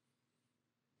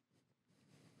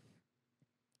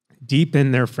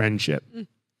deepen their friendship.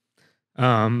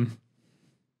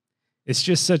 It's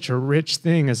just such a rich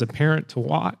thing as a parent to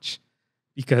watch,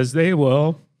 because they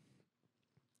will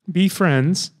be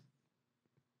friends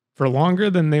for longer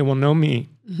than they will know me.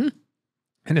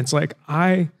 And it's like,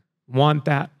 I want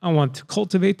that. I want to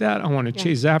cultivate that. I want to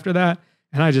chase after that.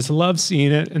 And I just love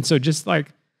seeing it. And so just like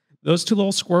those 2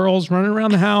 little squirrels running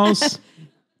around the house,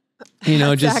 you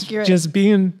know, just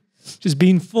being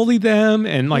fully them.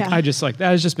 And like, I just like, that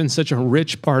has just been such a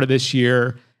rich part of this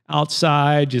year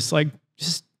outside, just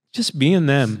being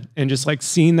them, and just like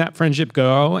seeing that friendship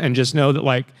go, and just know that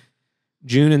like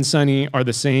June and Sunny are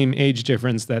the same age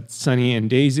difference that Sunny and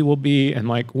Daisy will be. And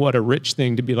like, what a rich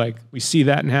thing to be like, we see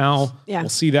that now, we'll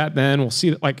see that then, we'll see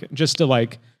that, like, just to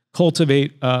like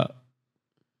cultivate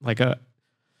like a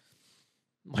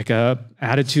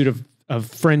attitude of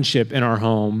friendship in our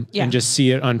home, and just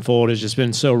see it unfold has just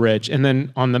been so rich. And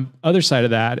then on the other side of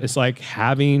that, it's like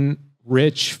having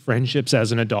rich friendships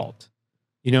as an adult.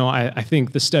 You know, I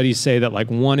think the studies say that like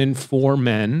 1 in 4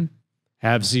 men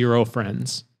have 0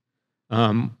 friends.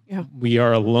 We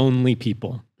are a lonely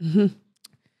people.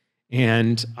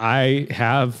 And I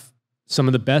have some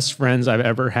of the best friends I've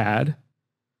ever had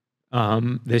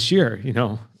this year. You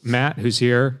know, Matt, who's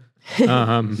here,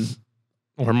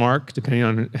 or Mark, depending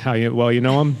on how well you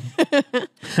know him. I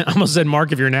almost said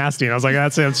Mark if you're nasty, and I was like,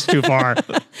 that sounds too far.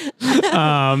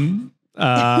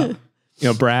 You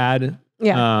know, Brad,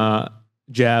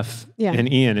 Jeff,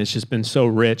 and Ian. It's just been so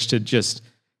rich to just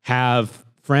have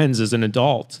friends as an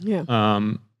adult.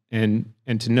 And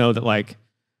to know that like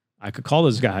I could call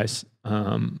those guys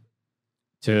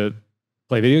to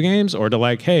play video games, or to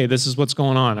like, hey, this is what's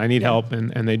going on, I need help,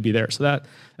 and they'd be there. So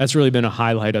that's really been a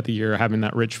highlight of the year, having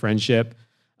that rich friendship.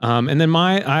 And then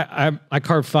I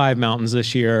carved 5 mountains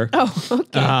this year. Oh,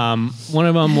 okay. One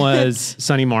of them was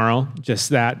Sunny Morrow,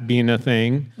 just that being a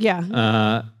thing.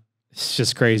 Yeah. It's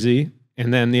just crazy.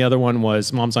 And then the other one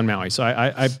was Moms on Maui. So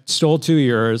I stole 2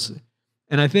 years.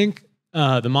 And I think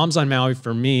the Moms on Maui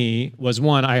for me was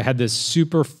one, I had this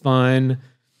super fun,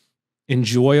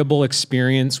 enjoyable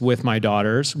experience with my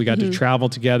daughters. We got to travel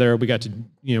together. We got to,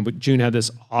 June had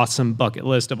this awesome bucket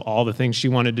list of all the things she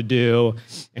wanted to do.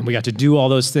 And we got to do all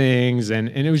those things. And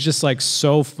it was just like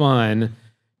so fun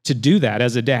to do that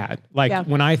as a dad. Like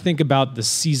when I think about the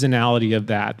seasonality of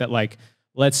that like,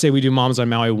 let's say we do Moms on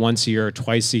Maui once a year or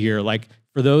twice a year, like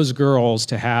for those girls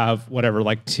to have whatever,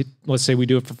 like let's say we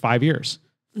do it for 5 years,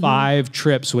 5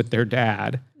 trips with their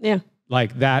dad. Yeah.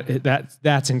 Like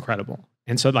that's incredible.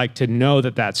 And so like to know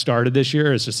that started this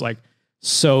year is just like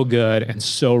so good and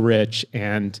so rich.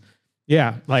 And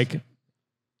yeah, like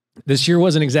this year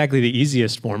wasn't exactly the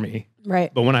easiest for me.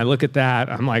 Right. But when I look at that,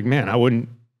 I'm like, man, I wouldn't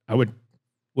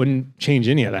change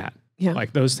any of that. Yeah.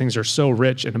 Like those things are so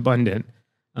rich and abundant.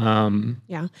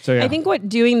 Yeah. So yeah. I think what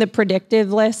doing the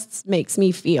predictive lists makes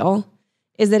me feel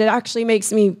is that it actually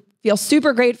makes me feel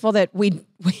super grateful that we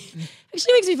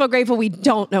actually makes me feel grateful we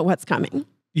don't know what's coming.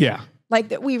 Yeah. Like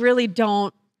that we really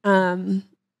don't,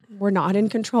 we're not in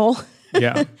control.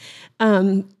 Yeah.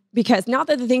 Because not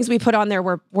that the things we put on there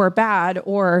were bad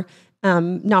or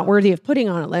not worthy of putting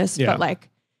on a list, but like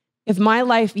if my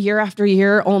life year after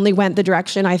year only went the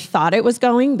direction I thought it was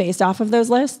going based off of those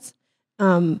lists,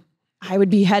 I would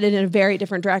be headed in a very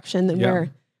different direction than where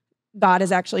God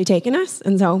has actually taken us.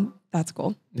 And so that's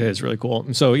cool. It is really cool.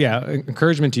 And so yeah,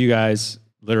 encouragement to you guys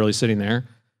literally sitting there,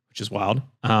 which is wild.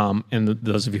 And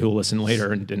those of you who will listen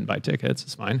later and didn't buy tickets,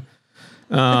 it's fine.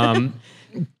 To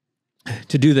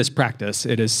do this practice,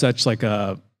 it is such like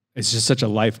it's just such a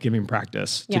life-giving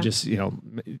practice to just,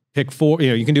 pick 4,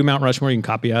 you can do Mount Rushmore, you can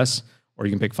copy us, or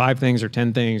you can pick 5 things or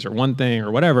 10 things or 1 thing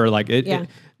or whatever. Like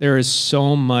there is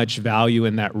so much value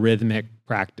in that rhythmic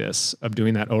practice of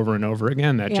doing that over and over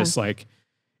again that just like,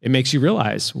 it makes you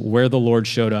realize where the Lord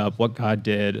showed up, what God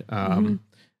did.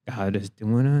 God is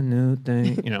doing a new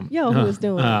thing, who's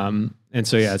doing it? And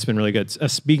so, yeah, it's been really good.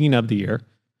 Speaking of the year,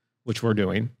 which we're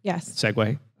doing. Yes.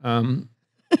 Segue.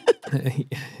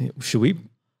 Should we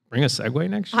bring a Segway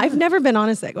next year? I've never been on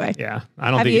a Segway. Yeah. I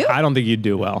don't think you'd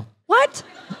do well. What?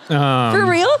 For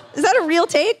real? Is that a real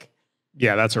take?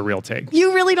 Yeah, that's a real take.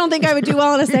 You really don't think I would do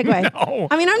well on a Segway? No.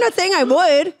 I mean, I'm not saying I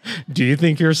would. Do you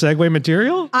think you're Segway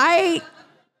material? I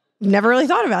never really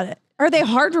thought about it. Are they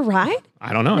hard to ride?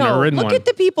 I don't know. I've never ridden one. Look at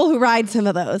the people who ride some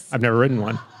of those. I've never ridden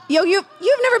one. You've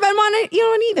never been on it,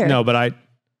 either. No, but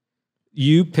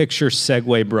you picture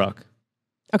Segway Brook.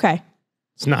 Okay.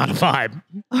 It's not a vibe.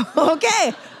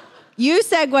 Okay. You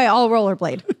Segway, I'll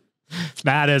rollerblade.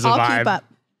 That is a vibe. I'll keep up.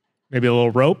 Maybe a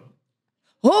little rope.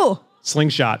 Oh.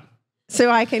 Slingshot. So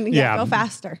I can go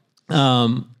faster.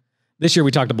 This year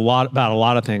we talked about a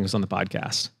lot of things on the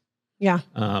podcast. Yeah.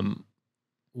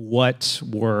 What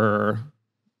were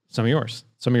some of yours?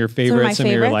 Some of your favorites? Some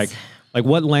of your like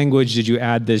what language did you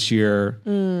add this year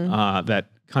that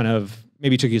kind of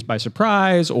maybe took you by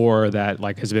surprise or that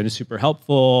like has been super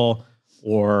helpful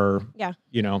or,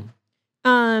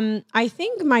 I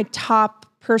think my top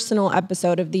personal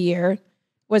episode of the year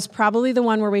was probably the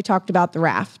one where we talked about the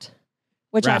raft.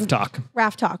 Raft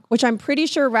Talk, which I'm pretty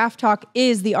sure Raft Talk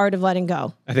is the art of letting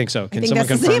go. I think so. Can I think someone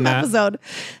that's the confirm same that? episode,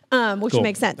 which Cool.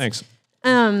 makes sense. Thanks.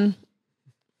 That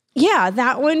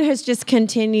one has just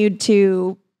continued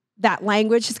to, that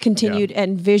language has continued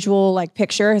and visual like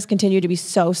picture has continued to be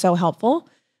so, so helpful.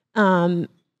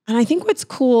 And I think what's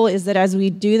cool is that as we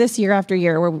do this year after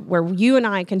year, where you and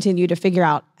I continue to figure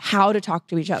out how to talk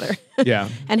to each other,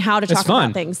 and how to talk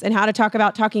about things, and how to talk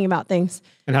about talking about things,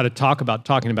 and how to talk about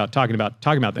talking about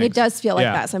things. It does feel like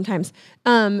that sometimes.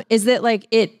 Is that like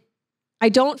it? I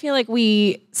don't feel like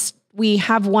we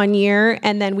have 1 year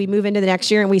and then we move into the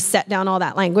next year and we set down all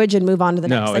that language and move on to the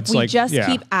next. Like we just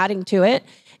keep adding to it,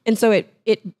 and so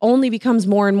it only becomes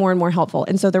more and more and more helpful.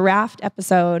 And so the raft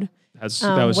episode.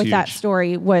 That was with huge. That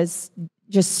story was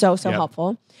just so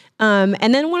helpful.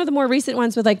 And then one of the more recent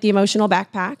ones with like the emotional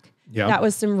backpack. Yeah. That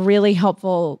was some really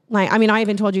helpful. Like, I mean, I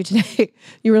even told you today,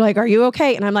 you were like, are you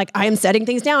okay? And I'm like, I am setting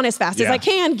things down as fast as I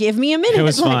can. Give me a minute. It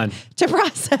was fun to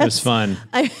process. It was fun.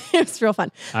 It was real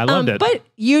fun. I loved it. But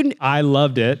I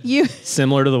loved it.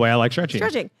 Similar to the way I like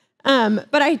stretching.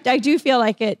 But I do feel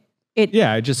like it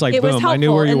just like, it boom, was helpful. I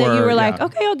knew where you were. And then you were like,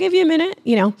 okay, I'll give you a minute,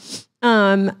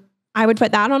 I would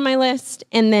put that on my list.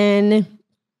 And then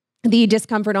the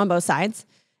discomfort on both sides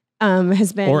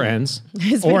has been... Or ends.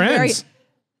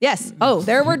 Yes. Oh,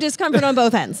 there were discomfort on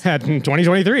both ends. In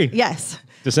 2023. Yes.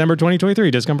 December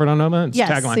 2023, discomfort on both ends. Yes.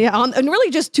 Tagline. Yeah. And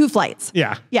really just 2 flights.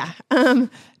 Yeah. Yeah.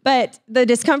 But the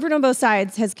discomfort on both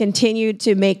sides has continued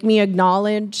to make me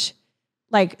acknowledge,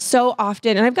 like, so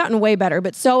often, and I've gotten way better,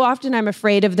 but so often I'm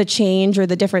afraid of the change or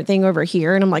the different thing over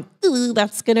here. And I'm like, ooh,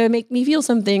 that's going to make me feel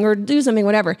something or do something,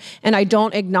 whatever. And I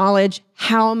don't acknowledge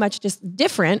how much just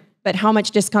different, but how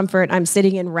much discomfort I'm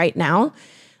sitting in right now.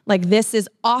 Like, this is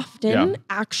often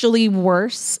actually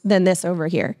worse than this over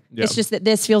here. Yep. It's just that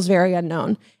this feels very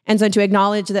unknown. And so to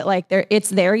acknowledge that, like, it's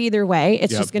there either way,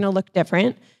 it's just going to look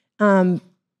different.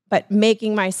 But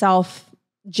making myself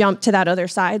jump to that other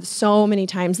side so many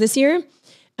times this year,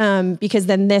 because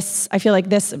then this, I feel like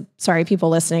this, sorry, people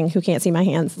listening who can't see my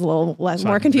hands, is a little less,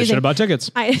 more confusing. Should have bought tickets.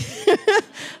 I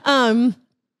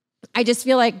just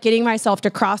feel like getting myself to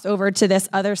cross over to this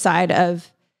other side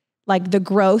of, like, the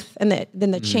growth and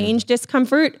the change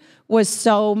discomfort was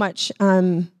so much,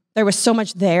 there was so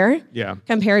much there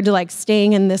compared to, like,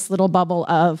 staying in this little bubble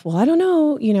of, well, I don't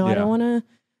know, I don't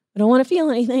want to feel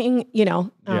anything,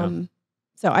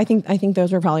 So I think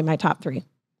those were probably my top 3.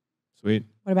 Sweet.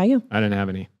 What about you? I didn't have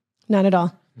any. None at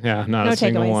all. Yeah, not a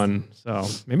single one. So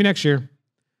maybe next year.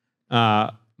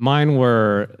 Mine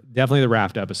were definitely the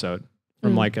raft episode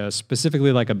from like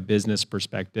specifically like a business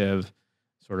perspective,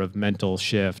 sort of mental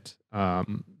shift.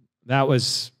 That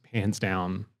was hands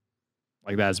down,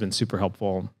 like, that has been super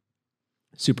helpful,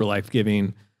 super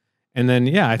life-giving. And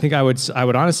then, I think I would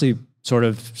honestly sort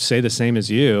of say the same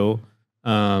as you,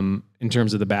 in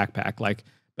terms of the backpack, like,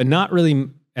 but not really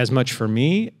as much for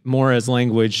me, more as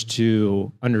language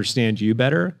to understand you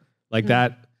better. Like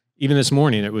that, even this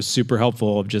morning, it was super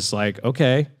helpful of just like,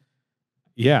 okay,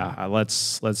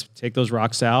 let's take those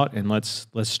rocks out and let's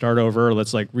start over.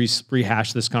 Let's like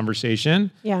rehash this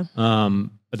conversation. Yeah.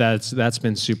 But that's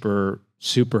been super,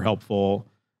 super helpful,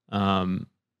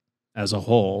 as a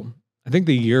whole. I think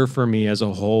the year for me as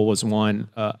a whole was one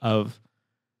of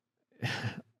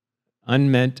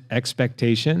unmet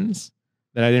expectations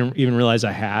that I didn't even realize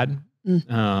I had.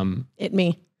 It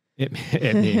me,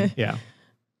 yeah.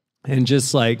 And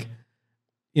just like,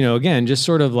 again, just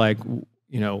sort of like,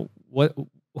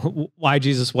 why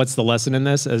Jesus? What's the lesson in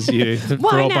this? As you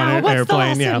throw up on an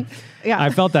airplane, yeah.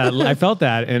 I felt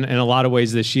that in a lot of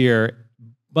ways this year,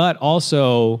 but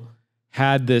also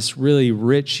had this really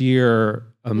rich year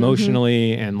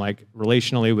emotionally and like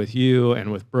relationally with you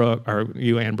and with Brooke, or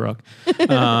you and Brooke,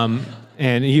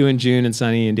 and you and June and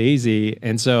Sunny and Daisy.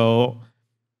 And so,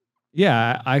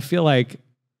 I feel like,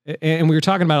 and we were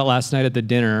talking about it last night at the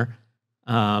dinner.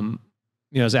 I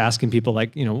was asking people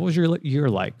like, what was your year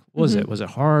like? What was it? Was it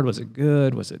hard? Was it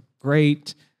good? Was it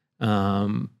great?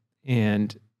 And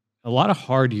a lot of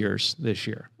hard years this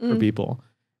year for people.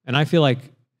 And I feel like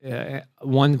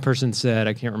one person said,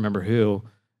 I can't remember who,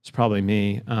 it's probably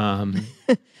me.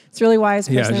 It's really wise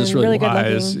person. Yeah, just really good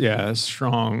wise. looking. Yeah,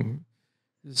 strong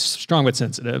but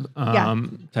sensitive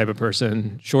type of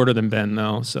person. Shorter than Ben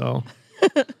though, so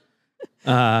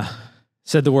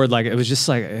said the word like it was just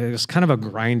like it was kind of a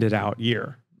grinded out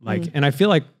year. Like, and I feel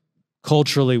like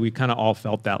culturally we kind of all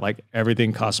felt that, like,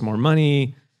 everything costs more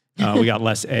money. We got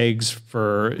less eggs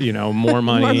for, more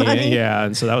money. More money. Yeah.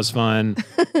 And so that was fun.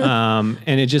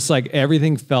 And it just like,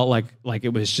 everything felt like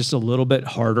it was just a little bit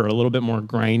harder, a little bit more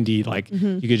grindy. Like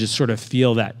you could just sort of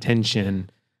feel that tension,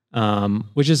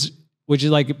 which is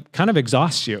like kind of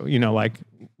exhausts you, like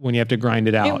when you have to grind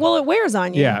it out. It wears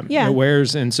on you. Yeah. It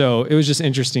wears. And so it was just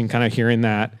interesting kind of hearing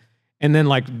that. And then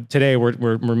like today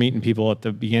we're meeting people at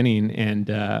the beginning and,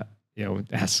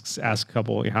 ask a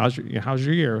couple, how's your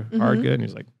year? Hard, good? And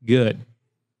he's like, good.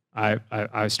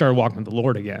 I started walking with the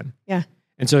Lord again. Yeah.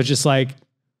 And so it's just like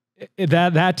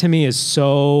that to me is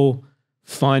so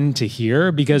fun to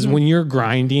hear, because when you're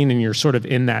grinding and you're sort of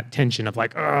in that tension of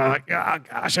like, oh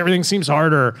gosh, everything seems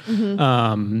harder.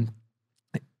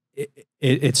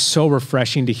 It's so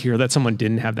refreshing to hear that someone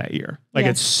didn't have that year. Like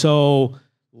it's so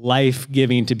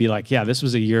life-giving to be like, this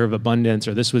was a year of abundance,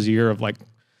 or this was a year of like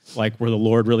where the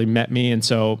Lord really met me. And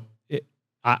so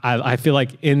I feel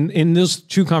like in those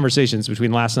two conversations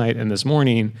between last night and this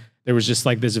morning, there was just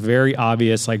like this very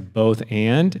obvious, like both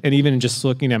and even just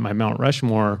looking at my Mount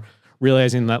Rushmore,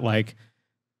 realizing that like,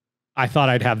 I thought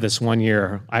I'd have this one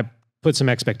year. I put some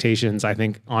expectations, I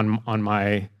think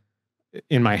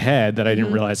in my head that I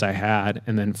didn't realize I had.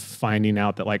 And then finding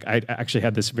out that like, I actually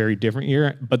had this very different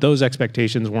year, but those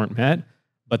expectations weren't met,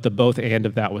 but the both and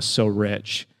of that was so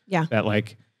rich that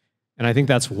like, and I think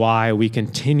that's why we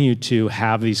continue to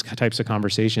have these types of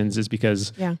conversations, is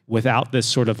because without this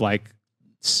sort of like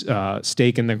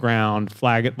stake in the ground,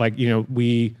 flag it, like,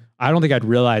 I don't think I'd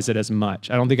realize it as much.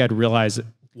 I don't think I'd realize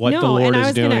what the Lord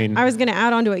is doing. I was gonna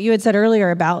add on to what you had said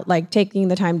earlier about like taking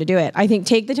the time to do it. I think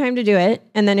take the time to do it,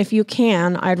 and then if you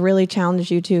can, I'd really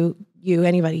challenge you,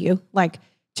 like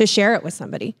to share it with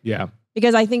somebody. Yeah.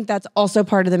 Because I think that's also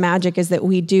part of the magic is that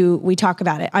we talk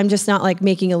about it. I'm just not like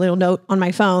making a little note on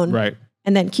my phone, right,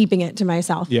 and then keeping it to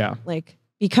myself. Yeah. Like,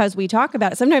 because we talk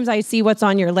about it. Sometimes I see what's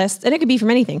on your list, and it could be from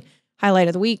anything. Highlight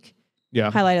of the week,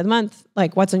 highlight of the month,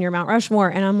 like what's on your Mount Rushmore.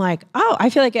 And I'm like, oh, I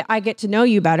feel like I get to know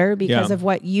you better because of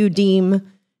what you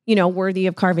deem, worthy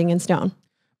of carving in stone.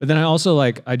 But then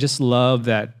I just love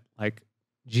that, like,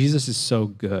 Jesus is so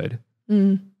good.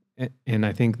 Mm. And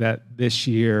I think that this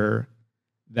year,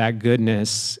 that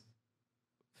goodness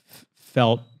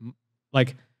felt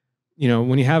like,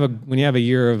 when you have a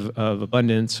year of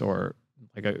abundance or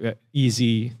like a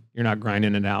easy, you're not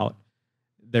grinding it out.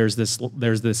 There's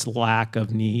this lack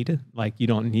of need. Like, you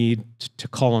don't need to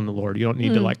call on the Lord. You don't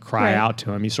need to like cry out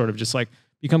to him. You sort of just like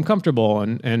become comfortable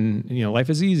and life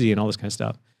is easy and all this kind of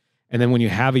stuff. And then when you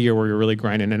have a year where you're really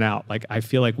grinding it out, like, I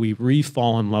feel like we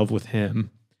re-fall in love with him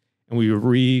and we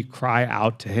re-cry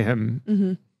out to him.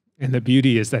 Mm-hmm. And the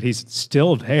beauty is that he's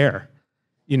still there,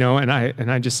 and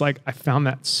I just like, I found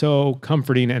that so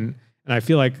comforting. And I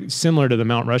feel like similar to the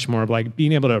Mount Rushmore of like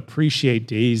being able to appreciate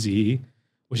Daisy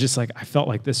was just like, I felt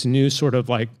like this new sort of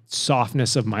like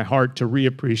softness of my heart to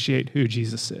reappreciate who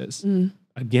Jesus is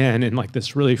again, in like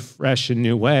this really fresh and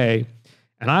new way.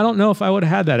 And I don't know if I would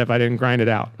have had that if I didn't grind it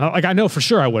out. Like, I know for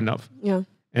sure I wouldn't have. Yeah.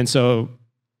 And so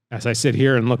as I sit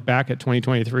here and look back at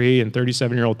 2023 and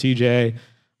 37-year-old TJ,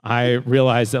 I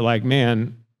realized that, like,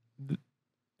 man,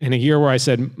 in a year where I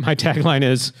said my tagline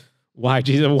is, why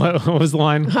Jesus, what was the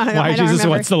line? Why Jesus, remember.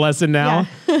 What's the lesson now?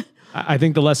 Yeah. I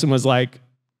think the lesson was like,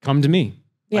 come to me.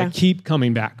 Yeah. Like, keep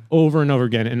coming back over and over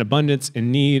again in abundance,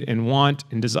 in need, in want,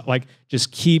 and desire. Like,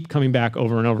 just keep coming back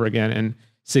over and over again. And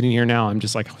sitting here now, I'm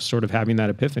just like sort of having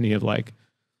that epiphany of like,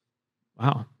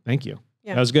 wow, thank you.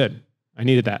 Yeah. That was good. I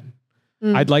needed that.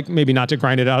 I'd like maybe not to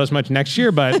grind it out as much next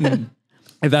year, but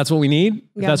if that's what we need,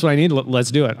 if that's what I need,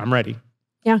 let's do it. I'm ready.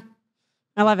 Yeah.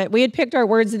 I love it. We had picked our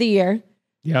words of the year.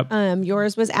 Yep.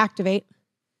 Yours was activate.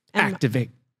 Activate.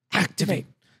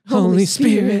 Holy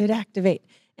Spirit, activate.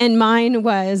 And mine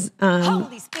was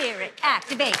Holy Spirit,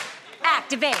 activate. All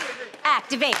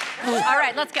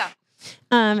right, let's go.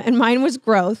 And mine was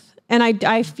growth. And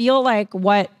I feel like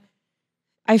our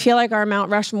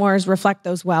Mount Rushmores reflect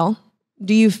those well.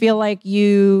 Do you feel like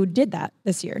you did that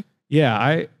this year?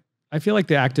 Yeah, I feel like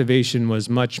the activation was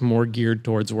much more geared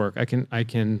towards work. I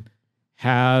can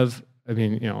have,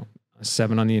 a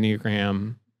 7 on the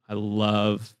Enneagram.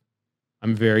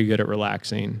 I'm very good at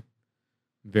relaxing,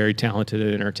 very talented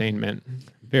at entertainment,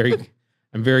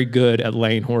 I'm very good at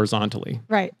laying horizontally.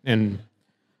 Right. And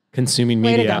consuming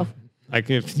media. Way to go.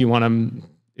 Like, if you want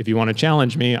to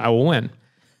challenge me, I will win.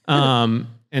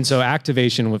 And so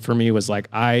activation for me was like,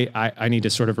 I need to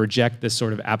sort of reject this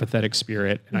sort of apathetic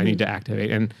spirit, and I need to activate.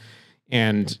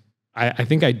 And I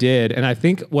think I did. And I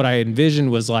think what I envisioned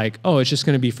was like, oh, it's just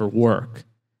going to be for work.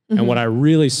 Mm-hmm. And what I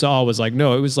really saw was like,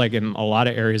 no, it was like in a lot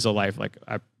of areas of life. Like,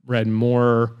 I read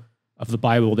more of the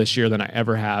Bible this year than I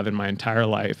ever have in my entire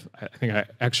life. I think I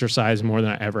exercised more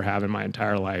than I ever have in my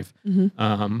entire life.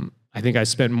 Mm-hmm. I think I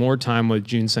spent more time with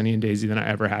June, Sunny, and Daisy than I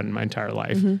ever had in my entire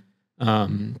life.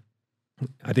 Mm-hmm.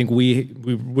 I think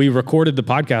we recorded the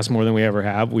podcast more than we ever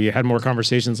have. We had more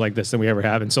conversations like this than we ever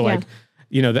have. And so like,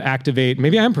 the activate,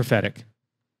 maybe I'm prophetic.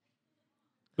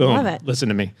 Boom. Love it. Listen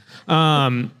to me.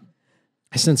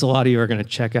 I sense a lot of you are going to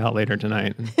check out later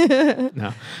tonight.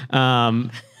 No.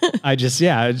 I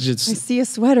see a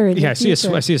sweater in your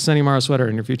future. I see a Sunny Morrow sweater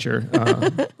in your future.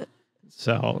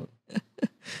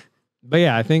 But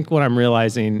yeah, I think what I'm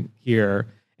realizing here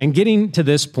and getting to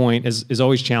this point is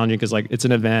always challenging because like it's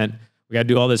an event. We got to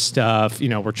do all this stuff.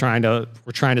 We're trying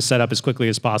to set up as quickly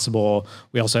as possible.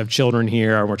 We also have children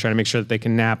here, and we're trying to make sure that they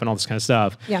can nap and all this kind of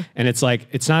stuff. Yeah. And it's like,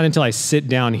 it's not until I sit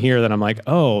down here that I'm like,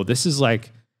 oh, this is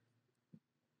like,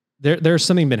 there's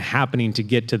something been happening to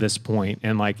get to this point.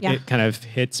 And like, it kind of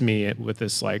hits me with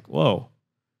this like, whoa,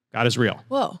 God is real.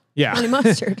 Whoa. Yeah. Honey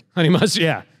mustard. Honey mustard.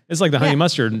 Yeah. It's like the honey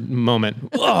mustard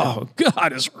moment. Whoa,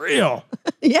 God is real.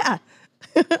 Yeah.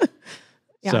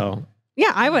 So.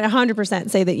 Yeah, I would 100%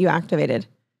 say that you activated.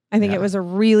 I think it was a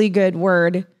really good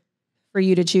word for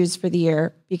you to choose for the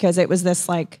year because it was this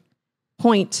like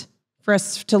point for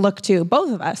us to look to,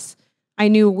 both of us. I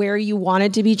knew where you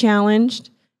wanted to be challenged.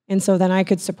 And so then I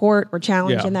could support or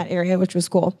challenge in that area, which was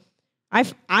cool.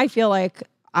 I feel like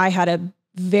I had a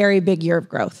very big year of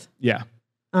growth. Yeah.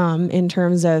 In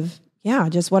terms of,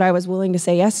 just what I was willing to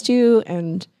say yes to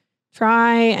and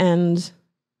try and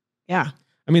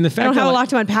I mean, the fact I don't have that, a lot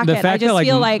to unpack the it. I fact just that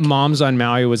feel like Moms on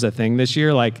Maui was a thing this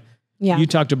year, like yeah. you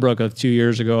talked to Brooke of 2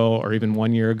 years ago or even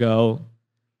 1 year ago,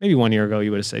 maybe 1 year ago,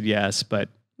 you would have said yes, but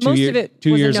Most of it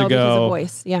 2 was years a no ago, because of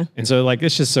voice. Yeah. and so like,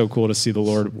 it's just so cool to see the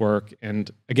Lord work. And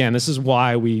again, this is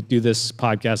why we do this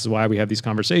podcast, this is why we have these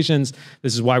conversations.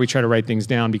 This is why we try to write things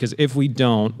down, because if we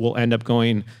don't, we'll end up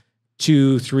going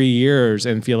 2-3 years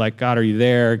and feel like, God, are you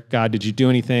there? God, did you do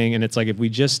anything? And it's like, if we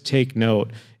just take note,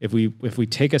 if we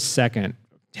take a second,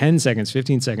 10 seconds,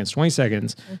 15 seconds, 20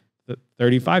 seconds,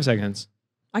 35 seconds,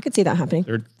 I could see that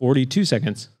happening. 42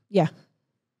 seconds, Yeah.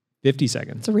 50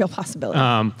 seconds. It's a real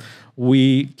possibility.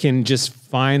 We can just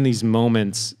find these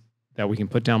moments that we can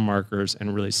put down markers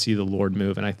and really see the Lord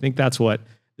move. And I think that's what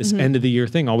this end of the year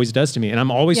thing always does to me. And I'm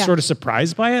always sort of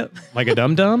surprised by it, like a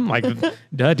dum-dum, like,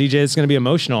 duh, DJ, it's going to be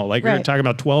emotional. Like you're talking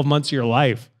about 12 months of your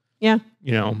life. Yeah.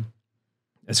 You know,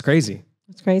 it's crazy.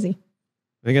 It's crazy.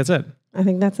 I think that's it. I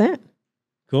think that's it.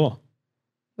 Cool.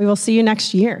 We will see you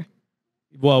next year.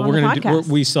 Well, on we're the going to podcast.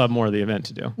 we still have more of the event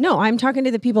to do. No, I'm talking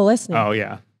to the people listening. Oh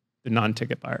yeah. The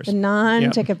non-ticket buyers. The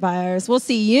non-ticket buyers. We'll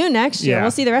see you next year. Yeah.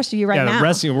 We'll see the rest of you right now. The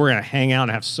rest of you, we're going to hang out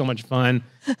and have so much fun.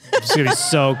 It's going to be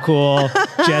so cool.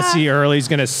 Jesse Early's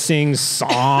going to sing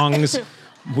songs.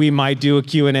 We might do a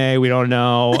Q&A. We don't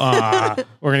know.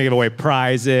 We're going to give away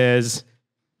prizes.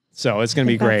 So it's going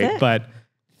to be great. But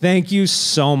thank you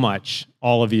so much,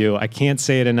 all of you. I can't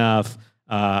say it enough.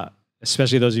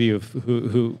 Especially those of you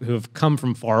who have come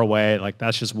from far away. Like,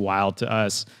 that's just wild to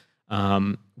us.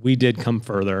 We did come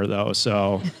further though,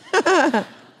 so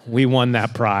we won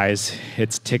that prize.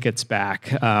 It's tickets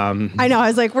back. I know. I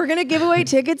was like, we're going to give away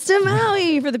tickets to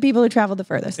Maui for the people who traveled the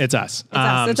furthest. It's us. It's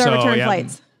us. It's our return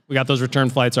flights. We got those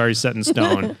return flights already set in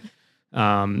stone,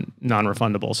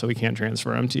 non-refundable, so we can't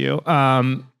transfer them to you.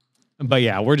 But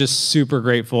yeah, we're just super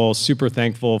grateful, super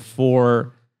thankful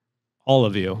for all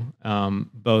of you,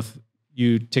 both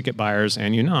you ticket buyers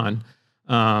and you non,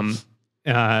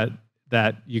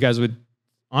 that you guys would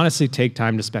honestly take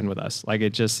time to spend with us. Like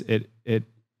it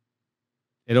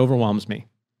overwhelms me,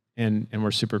 and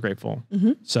we're super grateful.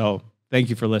 So thank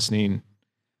you for listening.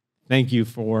 Thank you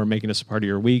for making us a part of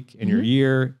your week and your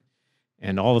year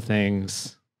and all the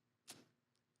things.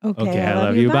 Okay, I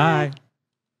love you. Bye.